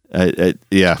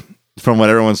 Yeah. From what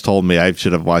everyone's told me, I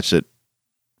should have watched it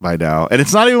by now. And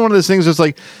it's not even one of those things. It's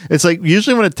like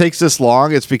usually when it takes this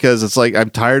long, it's because it's like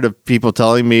I'm tired of people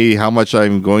telling me how much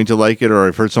I'm going to like it, or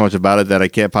I've heard so much about it that I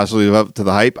can't possibly live up to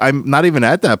the hype. I'm not even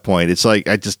at that point. It's like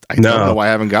I don't know why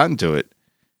I haven't gotten to it.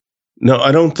 No,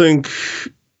 I don't think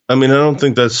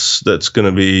that's going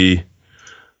to be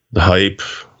the hype.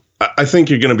 I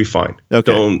think you're going to be fine.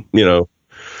 Okay. I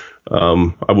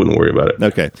wouldn't worry about it.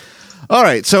 Okay. All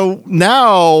right, so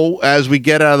now as we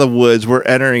get out of the woods, we're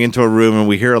entering into a room and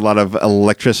we hear a lot of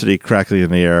electricity crackling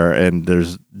in the air, and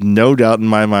there's no doubt in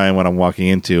my mind what I'm walking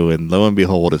into, and lo and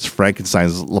behold, it's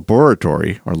Frankenstein's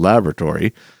laboratory.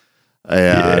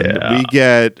 And we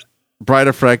get Bride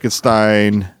of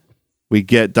Frankenstein, we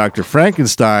get Dr.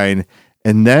 Frankenstein,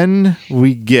 and then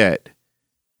we get,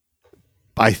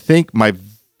 I think, my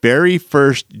very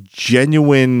first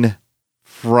genuine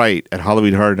fright at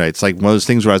Halloween Horror Nights. Like one of those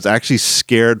things where I was actually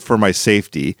scared for my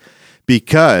safety,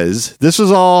 because this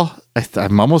was all,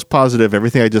 I'm almost positive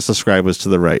everything I just described was to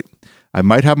the right. I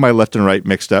might have my left and right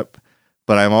mixed up,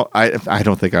 but I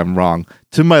don't think I'm wrong.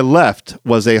 To my left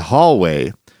was a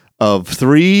hallway of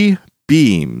 3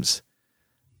 beams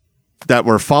that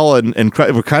were fallen, and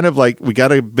we're kind of like, we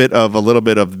got a little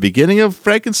bit of the beginning of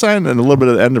Frankenstein and a little bit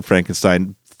of the end of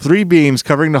Frankenstein. 3 beams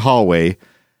covering the hallway,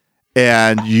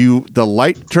 and the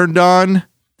light turned on.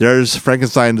 There's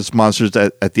Frankenstein's monsters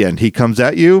at the end. He comes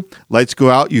at you, lights go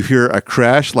out, you hear a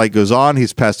crash, light goes on,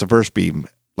 he's past the first beam.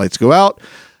 Lights go out,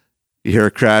 you hear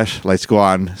a crash, lights go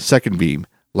on, second beam.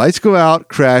 Lights go out,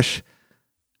 crash,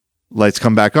 Lights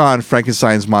come back on.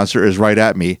 Frankenstein's monster is right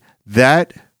at me.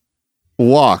 That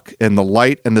walk and the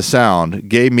light and the sound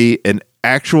gave me an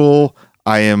actual,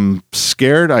 I am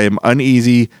scared, I am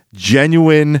uneasy,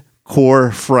 genuine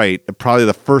core fright. Probably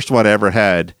the first one I ever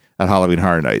had at Halloween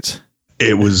Horror Nights.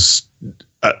 It was,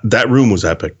 that room was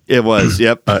epic. It was,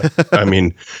 yep. I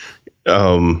mean,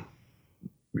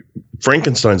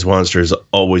 Frankenstein's monster has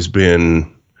always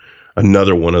been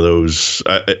another one of those,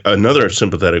 another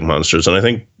sympathetic monsters. And I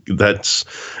think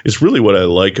it's really what I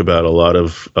like about a lot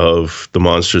of the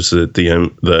monsters that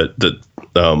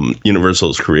Universal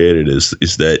has created is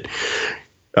that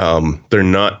they're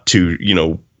not too,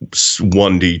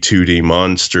 1D, 2D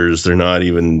monsters. They're not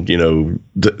even,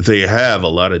 they have a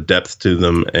lot of depth to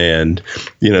them, and,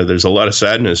 there's a lot of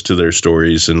sadness to their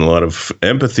stories and a lot of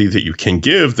empathy that you can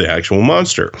give the actual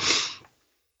monster.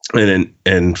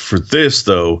 And for this,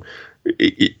 though,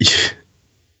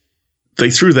 they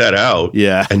threw that out,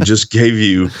 and just gave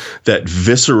you that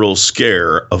visceral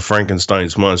scare of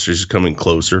Frankenstein's monsters coming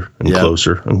closer and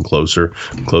closer and closer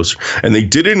and closer. And they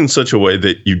did it in such a way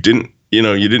that you didn't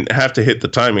have to hit the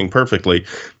timing perfectly.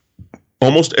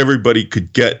 Almost everybody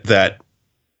could get that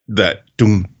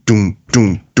doom, doom,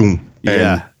 doom, doom.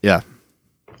 And,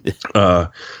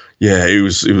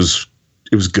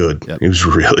 it was good. Yep. It was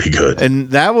really good. And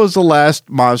that was the last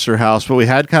Monster House, but we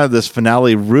had kind of this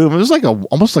finale room. It was like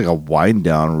almost like a wind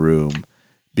down room,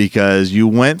 because you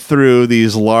went through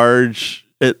these enlarged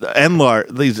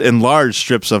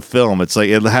strips of film. It's like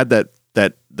it had that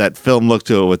film look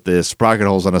to it with the sprocket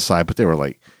holes on the side, but they were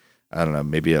like, I don't know,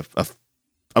 maybe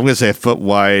I'm going to say a foot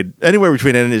wide, anywhere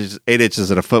between 8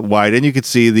 inches and a foot wide. And you could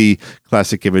see the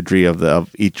classic imagery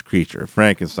of each creature,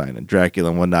 Frankenstein and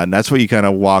Dracula and whatnot. And that's what you kind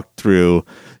of walked through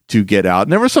to get out.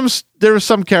 And there were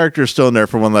some characters still in there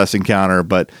for one last encounter,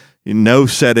 but no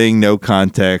setting, no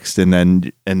context. And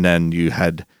then you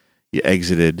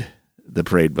exited the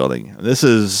parade building. This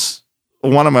is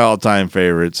one of my all-time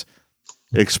favorites.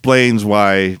 Explains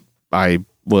why I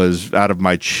was out of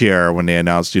my chair when they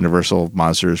announced Universal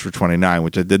Monsters for $29,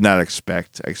 which I did not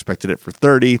expect. I expected it for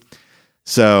 $30.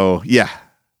 So yeah,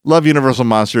 love Universal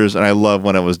Monsters, and I love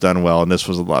when it was done well. And this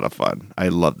was a lot of fun. I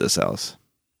love this house.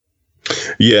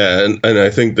 Yeah, and I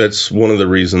think that's one of the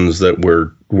reasons that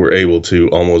we're able to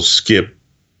almost skip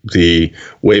the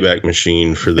Wayback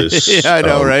Machine for this I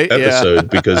know, right? episode,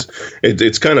 because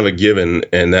it's kind of a given,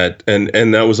 and that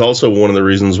was also one of the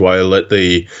reasons why I let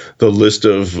the list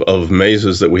of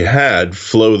mazes that we had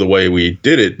flow the way we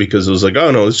did it, because it was like, oh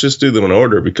no, let's just do them in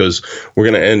order, because we're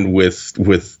going to end with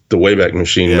the Wayback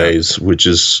Machine maze, which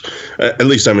is, at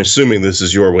least I'm assuming this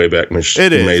is your Wayback Machine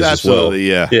maze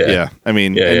absolutely, as well. Yeah. I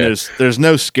mean, there's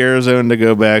no scare zone to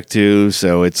go back to,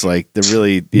 so it's like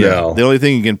the only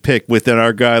thing you can pick within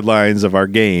our guidelines of our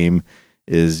game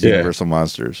is Universal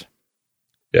Monsters.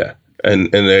 Yeah. And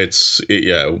it's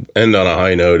end on a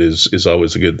high note is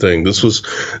always a good thing.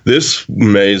 This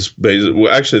maze,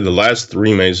 actually the last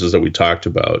three mazes that we talked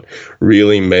about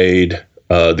really made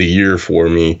the year for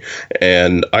me.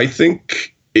 And I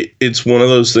think it's one of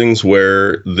those things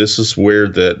where this is where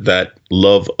that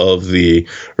love of the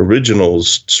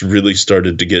originals really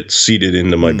started to get seated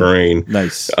into my brain.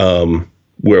 Nice.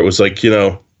 Where it was like,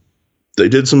 they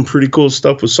did some pretty cool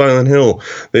stuff with Silent Hill.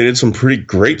 They did some pretty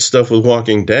great stuff with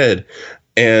Walking Dead.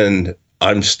 And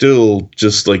I'm still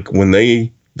just like, when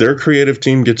their creative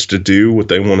team gets to do what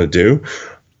they want to do,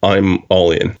 I'm all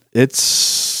in. I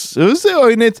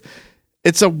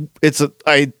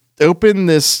opened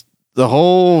the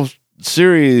whole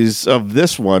series of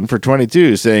this one for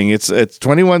 22 saying it's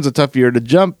 21's a tough year to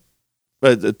jump,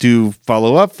 to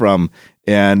follow up from.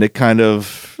 And it kind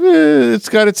of, it's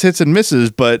got its hits and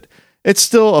misses, but it's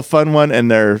still a fun one, and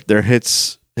their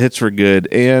hits were good,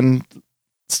 and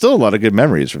still a lot of good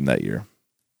memories from that year.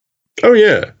 Oh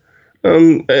yeah,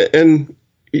 and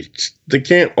they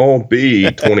can't all be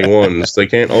 21s. They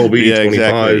can't all be 25s.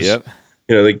 Exactly, yep.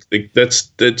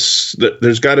 That's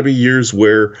there's got to be years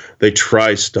where they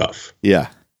try stuff. Yeah,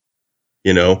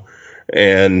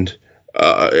 and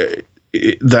I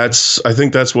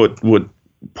think that's what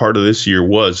part of this year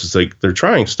was. It's like they're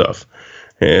trying stuff,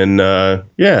 and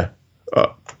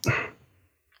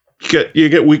you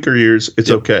get weaker years.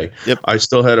 It's okay. Yep. I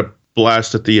still had a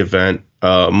blast at the event.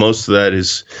 Most of that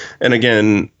is, and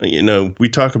again, we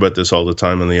talk about this all the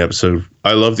time on the episode.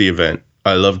 I love the event.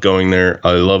 I love going there.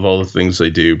 I love all the things they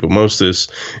do. But most of this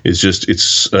is just,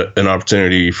 it's an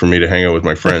opportunity for me to hang out with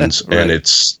my friends. Right. And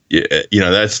it's,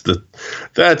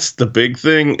 that's the big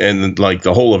thing. And like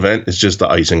the whole event is just the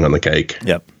icing on the cake.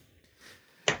 Yep.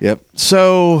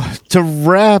 So to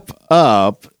wrap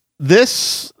up,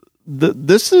 this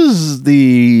is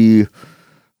the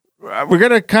we're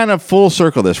going to kind of full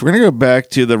circle this. We're going to go back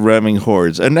to the roaming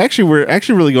hordes. And actually, we're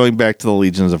actually really going back to the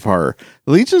Legions of Horror.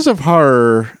 The Legions of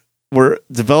Horror were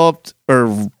developed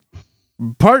or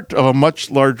part of a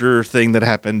much larger thing that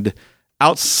happened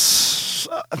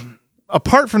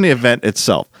apart from the event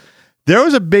itself. There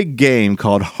was a big game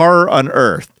called Horror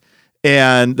Unearthed,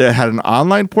 and it had an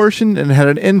online portion and it had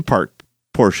an in-park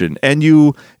portion. And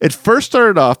it first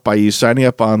started off by you signing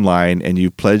up online, and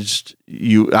you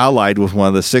allied with one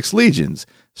of the 6 legions: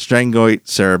 Strangoid,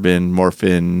 Cerebin,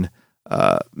 Morphin,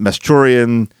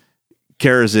 Mesturian,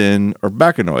 Karazin, or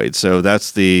Bacanoid. So let's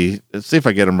see if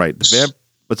I get them right.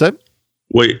 What's that?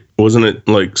 Wait, wasn't it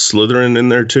like Slytherin in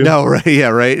there too? No, right? Yeah,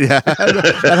 right. Yeah,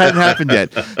 that hadn't happened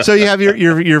yet. So you have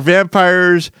your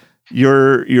vampires,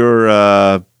 your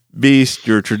beast,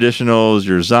 your traditionals,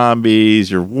 your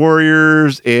zombies, your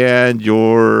warriors, and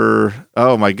your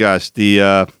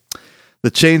the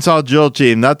chainsaw drill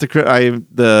team. Not I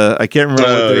can't remember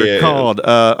what they're called.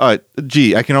 I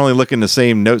can only look in the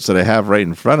same notes that I have right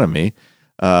in front of me.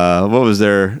 What was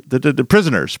there? The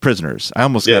prisoners. I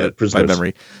almost got it by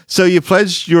memory. So you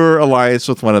pledged your alliance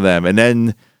with one of them, and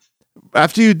then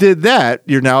after you did that,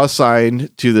 you're now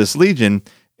assigned to this legion,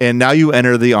 and now you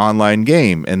enter the online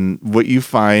game. And what you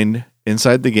find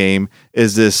inside the game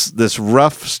is this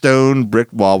rough stone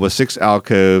brick wall with 6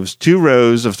 alcoves, 2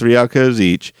 rows of 3 alcoves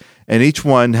each, and each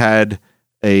one had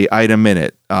a item in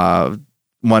it.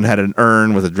 One had an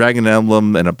urn with a dragon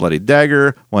emblem and a bloody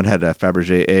dagger. One had a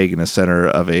Fabergé egg in the center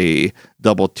of a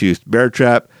double-toothed bear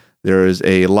trap. There is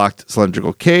a locked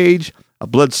cylindrical cage, a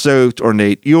blood-soaked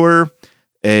ornate ewer,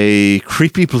 a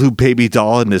creepy blue baby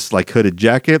doll in this like hooded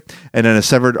jacket, and then a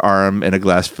severed arm and a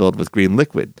glass filled with green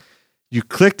liquid. You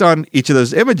clicked on each of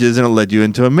those images, and it led you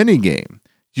into a mini game.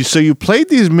 So you played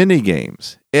these mini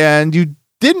games, and you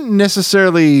didn't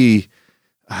necessarily.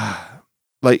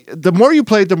 Like, the more you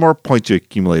played, the more points you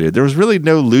accumulated. There was really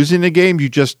no losing the game. You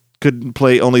just couldn't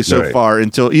play only so far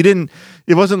until you didn't.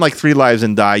 It wasn't like 3 lives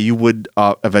and die. You would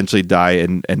eventually die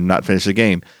and not finish the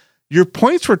game. Your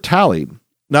points were tallied,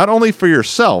 not only for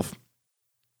yourself,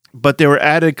 but they were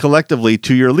added collectively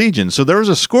to your legion. So there was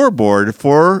a scoreboard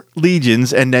for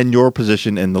legions and then your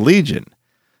position in the legion.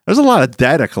 There's a lot of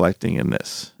data collecting in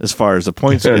this as far as the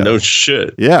points go. No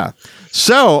shit. Yeah.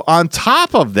 So on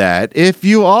top of that, if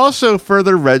you also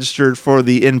further registered for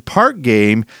the in-park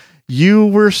game, you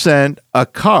were sent a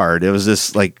card. It was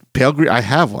this like pale green. I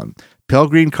have one. Pale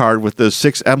green card with those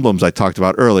 6 emblems I talked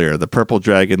about earlier. The purple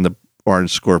dragon, the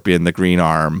orange scorpion, the green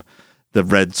arm, the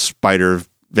red spider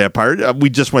vampire.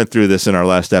 We just went through this in our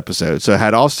last episode. So it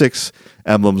had all 6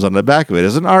 emblems on the back of it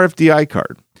as an RFDI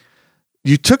card.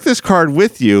 You took this card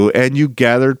with you and you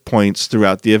gathered points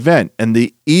throughout the event. And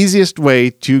the easiest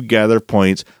way to gather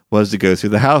points was to go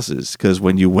through the houses, because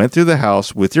when you went through the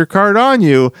house with your card on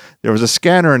you, there was a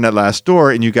scanner in that last door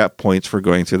and you got points for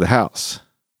going through the house.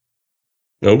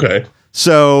 Okay.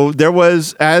 So there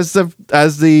was, as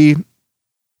the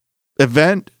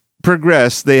event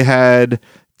progressed, they had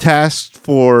tasks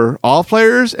for all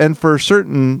players and for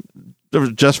certain,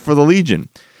 just for the Legion.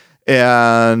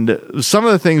 And some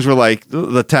of the things were like,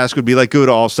 the task would be like, go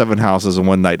to all 7 houses in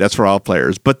one night. That's for all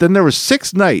players. But then there were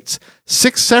 6 nights,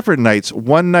 6 separate nights.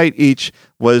 One night each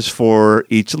was for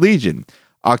each Legion.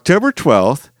 October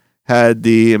 12th had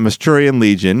the Mesturian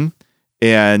Legion,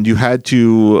 and you had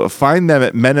to find them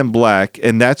at Men in Black.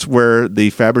 And that's where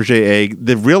the Fabergé egg,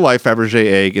 the real life Fabergé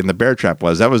egg in the bear trap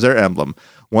was. That was their emblem.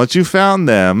 Once you found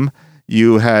them,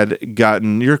 you had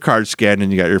gotten your card scanned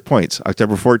and you got your points.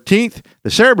 October 14th, the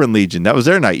Cerebin Legion, that was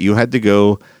their night. You had to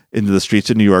go into the streets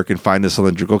of New York and find the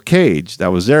cylindrical cage.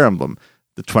 That was their emblem.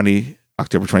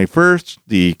 October 21st,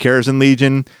 the Karazin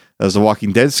Legion, that was the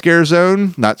Walking Dead scare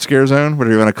zone, not scare zone,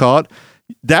 whatever you want to call it.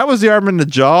 That was the arm in the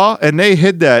jaw, and they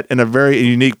hid that in a very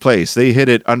unique place. They hid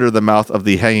it under the mouth of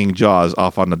the Hanging Jaws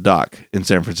off on the dock in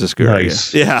San Francisco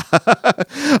Nice. area. Yeah.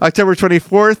 October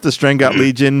 24th, the Strangout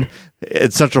Legion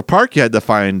at Central Park. You had to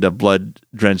find a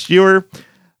blood-drenched ewer.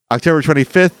 October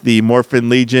 25th, the Morphin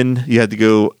Legion. You had to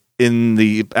go in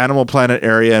the Animal Planet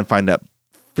area and find that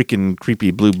freaking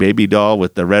creepy blue baby doll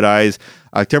with the red eyes.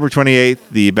 October 28th,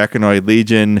 the Bacanoid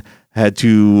Legion had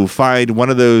to find one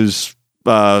of those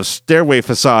stairway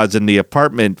facades in the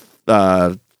apartment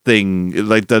thing,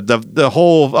 like the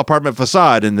whole apartment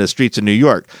facade in the streets of New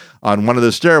York. On one of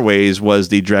the stairways was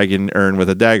the dragon urn with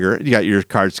a dagger. You got your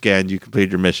card scanned, you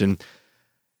completed your mission.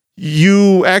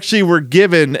 You actually were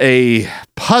given a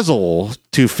puzzle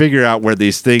to figure out where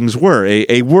these things were,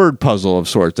 a word puzzle of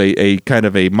sorts, a kind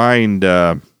of a mind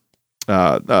what's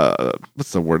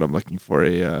the word I'm looking for?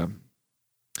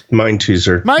 Mind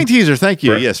teaser. Mind teaser, thank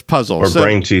you. Yes, puzzle. Or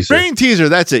brain teaser. Brain teaser,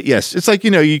 that's it. Yes. It's like,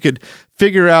 you could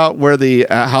figure out where the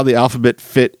how the alphabet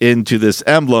fit into this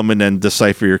emblem and then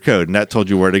decipher your code. And that told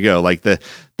you where to go. Like the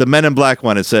Men in Black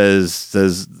one, it says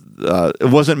it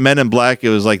wasn't Men in Black, it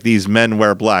was like these men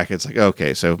wear black. It's like,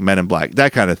 okay, so Men in Black,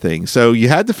 that kind of thing. So you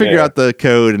had to figure out the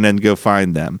code and then go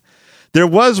find them. There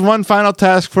was one final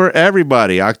task for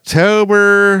everybody.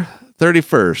 October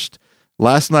 31st.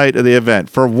 Last night of the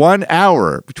event, for 1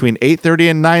 hour between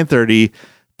 8:30 and 9:30,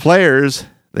 players,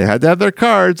 they had to have their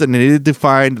cards and they needed to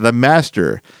find the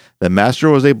Master. The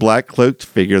Master was a black cloaked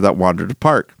figure that wandered the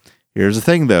park. Here's the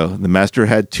thing, though. The Master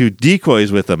had 2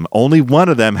 decoys with him. Only one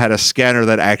of them had a scanner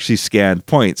that actually scanned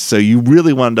points. So you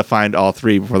really wanted to find all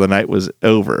 3 before the night was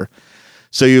over.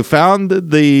 So you found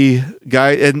the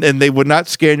guy, and they would not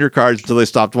scan your cards until they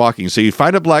stopped walking. So you'd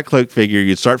find a black cloak figure,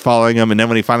 you'd start following him, and then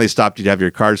when he finally stopped, you'd have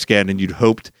your card scanned, and you'd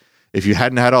hoped, if you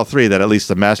hadn't had all 3, that at least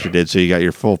the Master did, so you got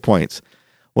your full points.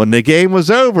 When the game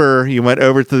was over, you went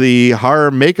over to the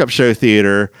horror makeup show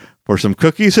theater for some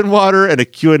cookies and water and a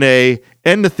Q&A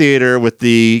in the theater with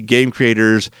the game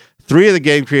creators, 3 of the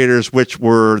game creators, which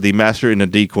were the Master and the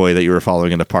decoy that you were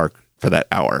following in the park for that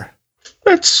hour.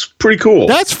 That's pretty cool.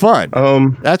 That's fun.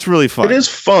 That's really fun. It is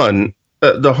fun.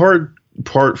 The hard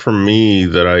part for me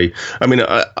that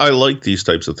I like these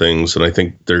types of things, and I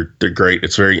think they're great.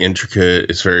 It's very intricate.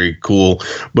 It's very cool,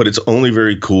 but it's only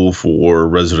very cool for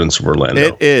residents of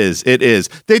Orlando. It is.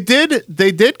 They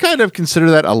did kind of consider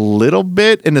that a little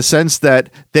bit in the sense that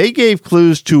they gave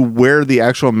clues to where the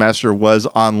actual Master was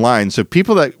online, so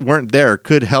people that weren't there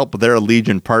could help their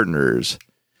Legion partners.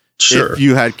 Sure. If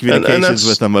you had communications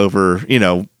with them over,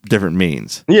 different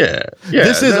means. Yeah.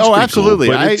 This is absolutely.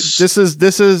 Cool, this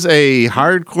is a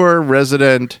hardcore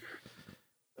resident,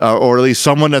 or at least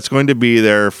someone that's going to be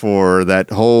there for that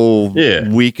whole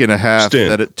week and a half.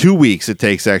 2 weeks it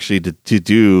takes actually to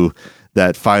do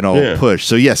that final push.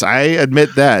 So yes, I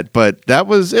admit that, but it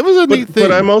was a neat thing.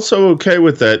 But I'm also okay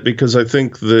with that because I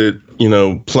think that,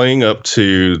 playing up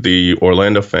to the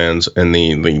Orlando fans and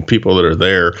the people that are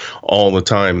there all the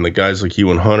time, the guys like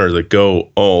you and Hunter that go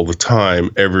all the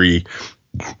time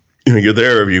you're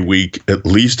there every week, at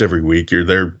least every week. You're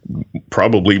there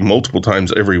probably multiple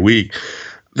times every week.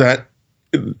 That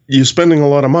you're spending a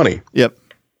lot of money. Yep.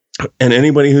 And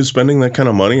anybody who's spending that kind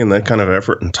of money and that kind of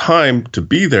effort and time to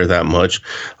be there that much,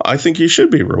 I think you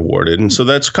should be rewarded. And so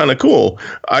that's kind of cool.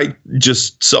 I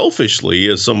just selfishly,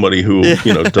 as somebody who,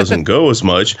 doesn't go as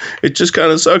much, it just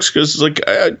kind of sucks because it's like,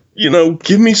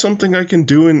 give me something I can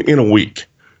do in a week,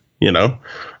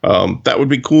 that would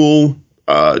be cool.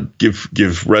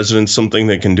 Give residents something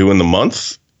they can do in the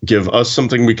month. Give us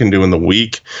something we can do in the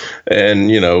week.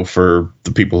 And, for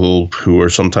the people who are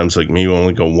sometimes like me, who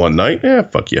only go one night,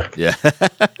 fuck you. Yeah.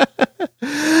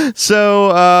 So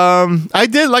I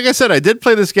did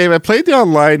play this game. I played the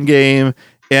online game,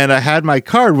 and I had my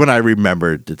card when I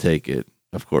remembered to take it,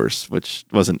 of course, which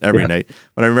wasn't every night.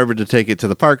 When I remembered to take it to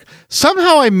the park,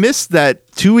 somehow I missed that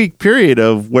 2-week period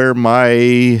of where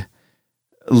my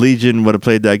Legion would have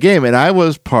played that game, and I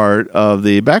was part of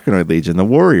the Bacanoid Legion, the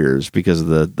Warriors, because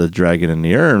of the dragon and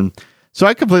the urn. So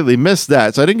I completely missed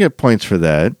that. So I didn't get points for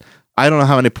that. I don't know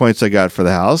how many points I got for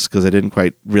the house because I didn't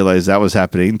quite realize that was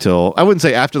happening until, I wouldn't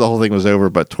say after the whole thing was over,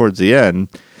 but towards the end.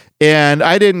 And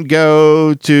I didn't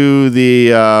go to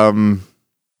the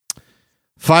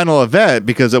final event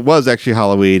because it was actually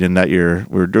Halloween, and that year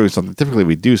we were doing something. Typically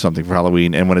we do something for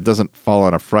Halloween, and when it doesn't fall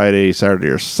on a Friday, Saturday,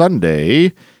 or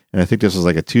Sunday, and I think this was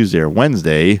like a Tuesday or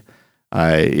Wednesday,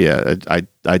 I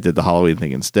did the Halloween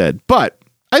thing instead. But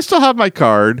I still have my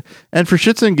card, and for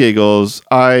shits and giggles,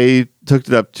 I took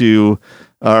it up to,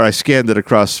 or I scanned it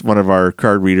across one of our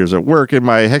card readers at work, and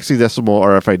my hexadecimal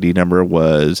RFID number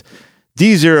was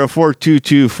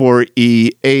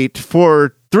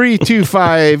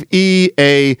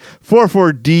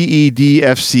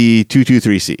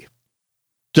D04224E843225EA44DEDFC223C.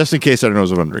 Just in case anyone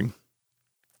was wondering.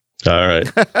 All right.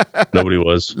 Nobody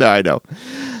was. No, I know.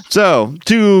 So,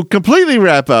 to completely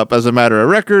wrap up, as a matter of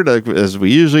record, as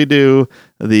we usually do,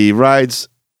 the rides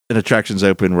and attractions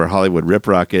open were Hollywood Rip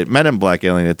Rocket, Men in Black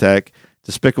Alien Attack,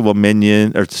 Despicable Me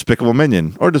Minion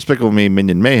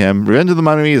Mayhem, Revenge of the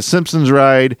Mummy, The Simpsons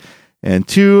Ride, and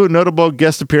 2 notable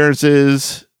guest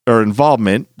appearances or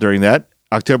involvement during that.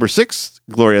 October 6th,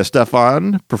 Gloria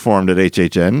Estefan performed at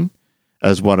HHN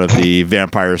as one of the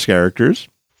vampires characters.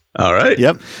 All right.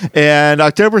 Yep. And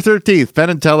October 13th, Penn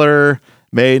and Teller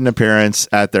made an appearance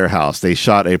at their house. They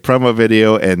shot a promo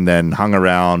video and then hung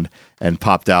around and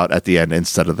popped out at the end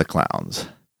instead of the clowns.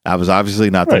 That was obviously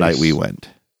not the night we went.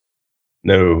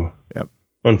 No. Yep.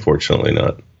 Unfortunately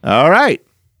not. All right.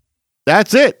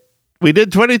 That's it We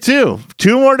did 22.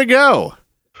 2 more to go.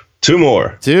 2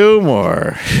 more. 2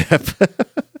 more.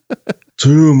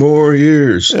 2 more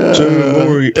years. 2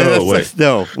 more. Oh wait,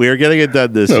 no, we are getting it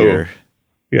done this year.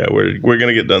 Yeah, we're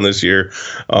gonna get done this year.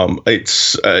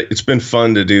 It's been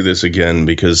fun to do this again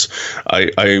because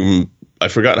I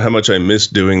forgot how much I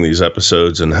missed doing these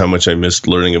episodes and how much I missed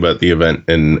learning about the event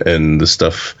and the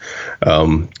stuff.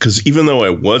 Because even though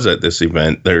I was at this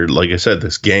event, there, like I said,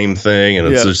 this game thing, and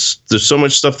there's so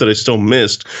much stuff that I still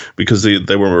missed because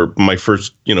they were my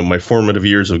first, my formative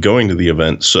years of going to the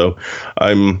event. So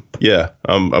I'm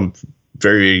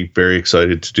very, very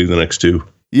excited to do the next 2.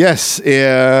 Yes,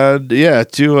 and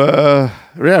to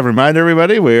remind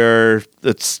everybody, we had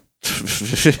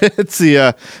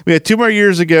 2 more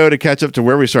years ago to catch up to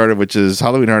where we started, which is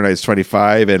Halloween Horror Nights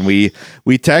 25, and we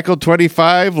tackled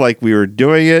 25 like we were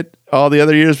doing it all the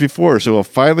other years before. So we'll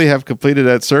finally have completed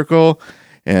that circle,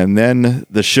 and then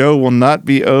the show will not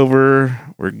be over.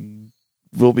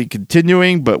 We'll be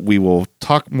continuing, but we will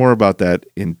talk more about that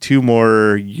in 2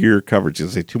 more year coverages. I'll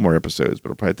say 2 more episodes,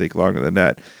 but it'll probably take longer than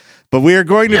that. But we are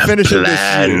going to finish it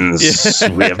this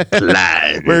year. We have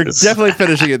plans. We're definitely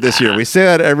finishing it this year. We say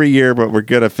that every year, but we're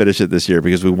going to finish it this year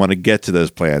because we want to get to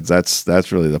those plans.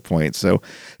 That's really the point. So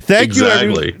thank you,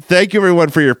 everyone,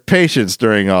 for your patience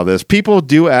during all this. People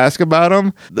do ask about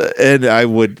them, and I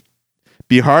would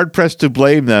be hard-pressed to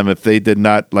blame them if they did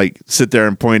not sit there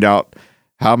and point out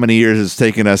how many years it's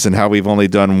taken us and how we've only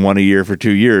done 1 a year for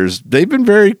 2 years.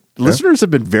 Listeners have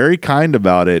been very kind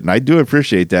about it, and I do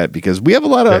appreciate that because we have a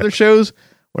lot of other shows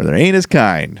where they ain't as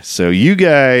kind. So you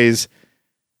guys,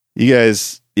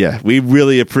 we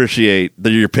really appreciate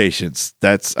your patience.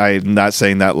 I'm not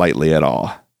saying that lightly at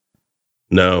all.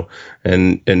 No,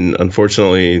 and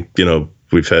unfortunately,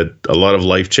 we've had a lot of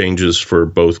life changes for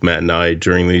both Matt and I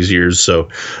during these years, so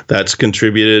that's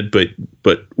contributed.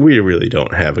 But we really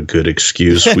don't have a good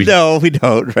excuse. No, we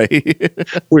don't, right?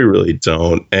 We really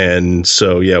don't. And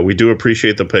so, we do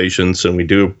appreciate the patience, and we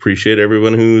do appreciate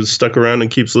everyone who's stuck around and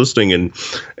keeps listening and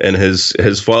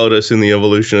has followed us in the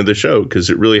evolution of the show, because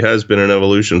it really has been an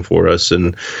evolution for us.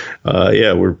 And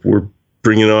we're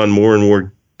bringing on more and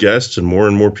more guests and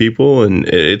more people, and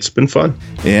it's been fun.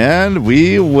 And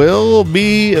we will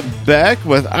be back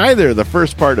with either the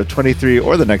first part of 23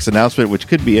 or the next announcement, which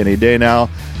could be any day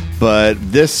now. But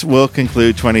this will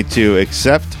conclude 22,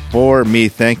 except for me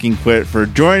thanking Quit for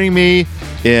joining me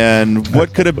in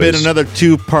what could have been another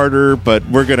 2-parter, but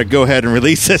we're going to go ahead and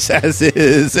release this as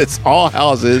is. It's all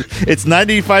houses. It's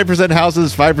 95%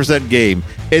 houses, 5% game.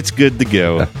 It's good to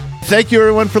go. Thank you,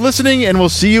 everyone, for listening, and we'll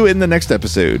see you in the next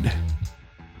episode.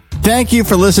 Thank you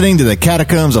for listening to the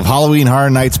Catacombs of Halloween Horror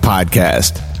Nights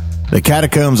podcast. The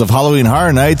Catacombs of Halloween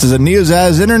Horror Nights is a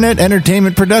Neozaz internet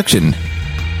entertainment production.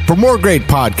 For more great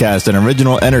podcasts and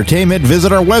original entertainment,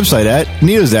 visit our website at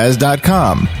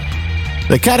neozaz.com.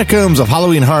 The Catacombs of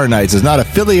Halloween Horror Nights is not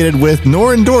affiliated with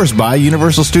nor endorsed by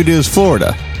Universal Studios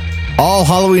Florida. All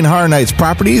Halloween Horror Nights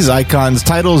properties, icons,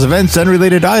 titles, events, and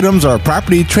related items are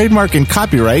property, trademark, and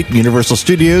copyright Universal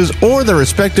Studios or their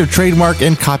respective trademark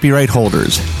and copyright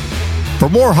holders. For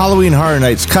more Halloween Horror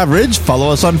Nights coverage,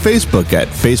 follow us on Facebook at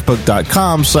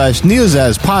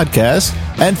facebook.com/Neozaz Podcast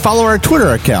and follow our Twitter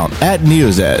account at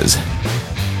Neozaz.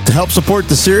 To help support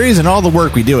the series and all the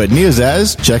work we do at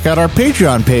Neozaz, check out our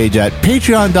Patreon page at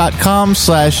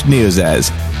patreon.com/Neozaz.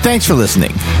 Thanks for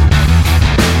listening.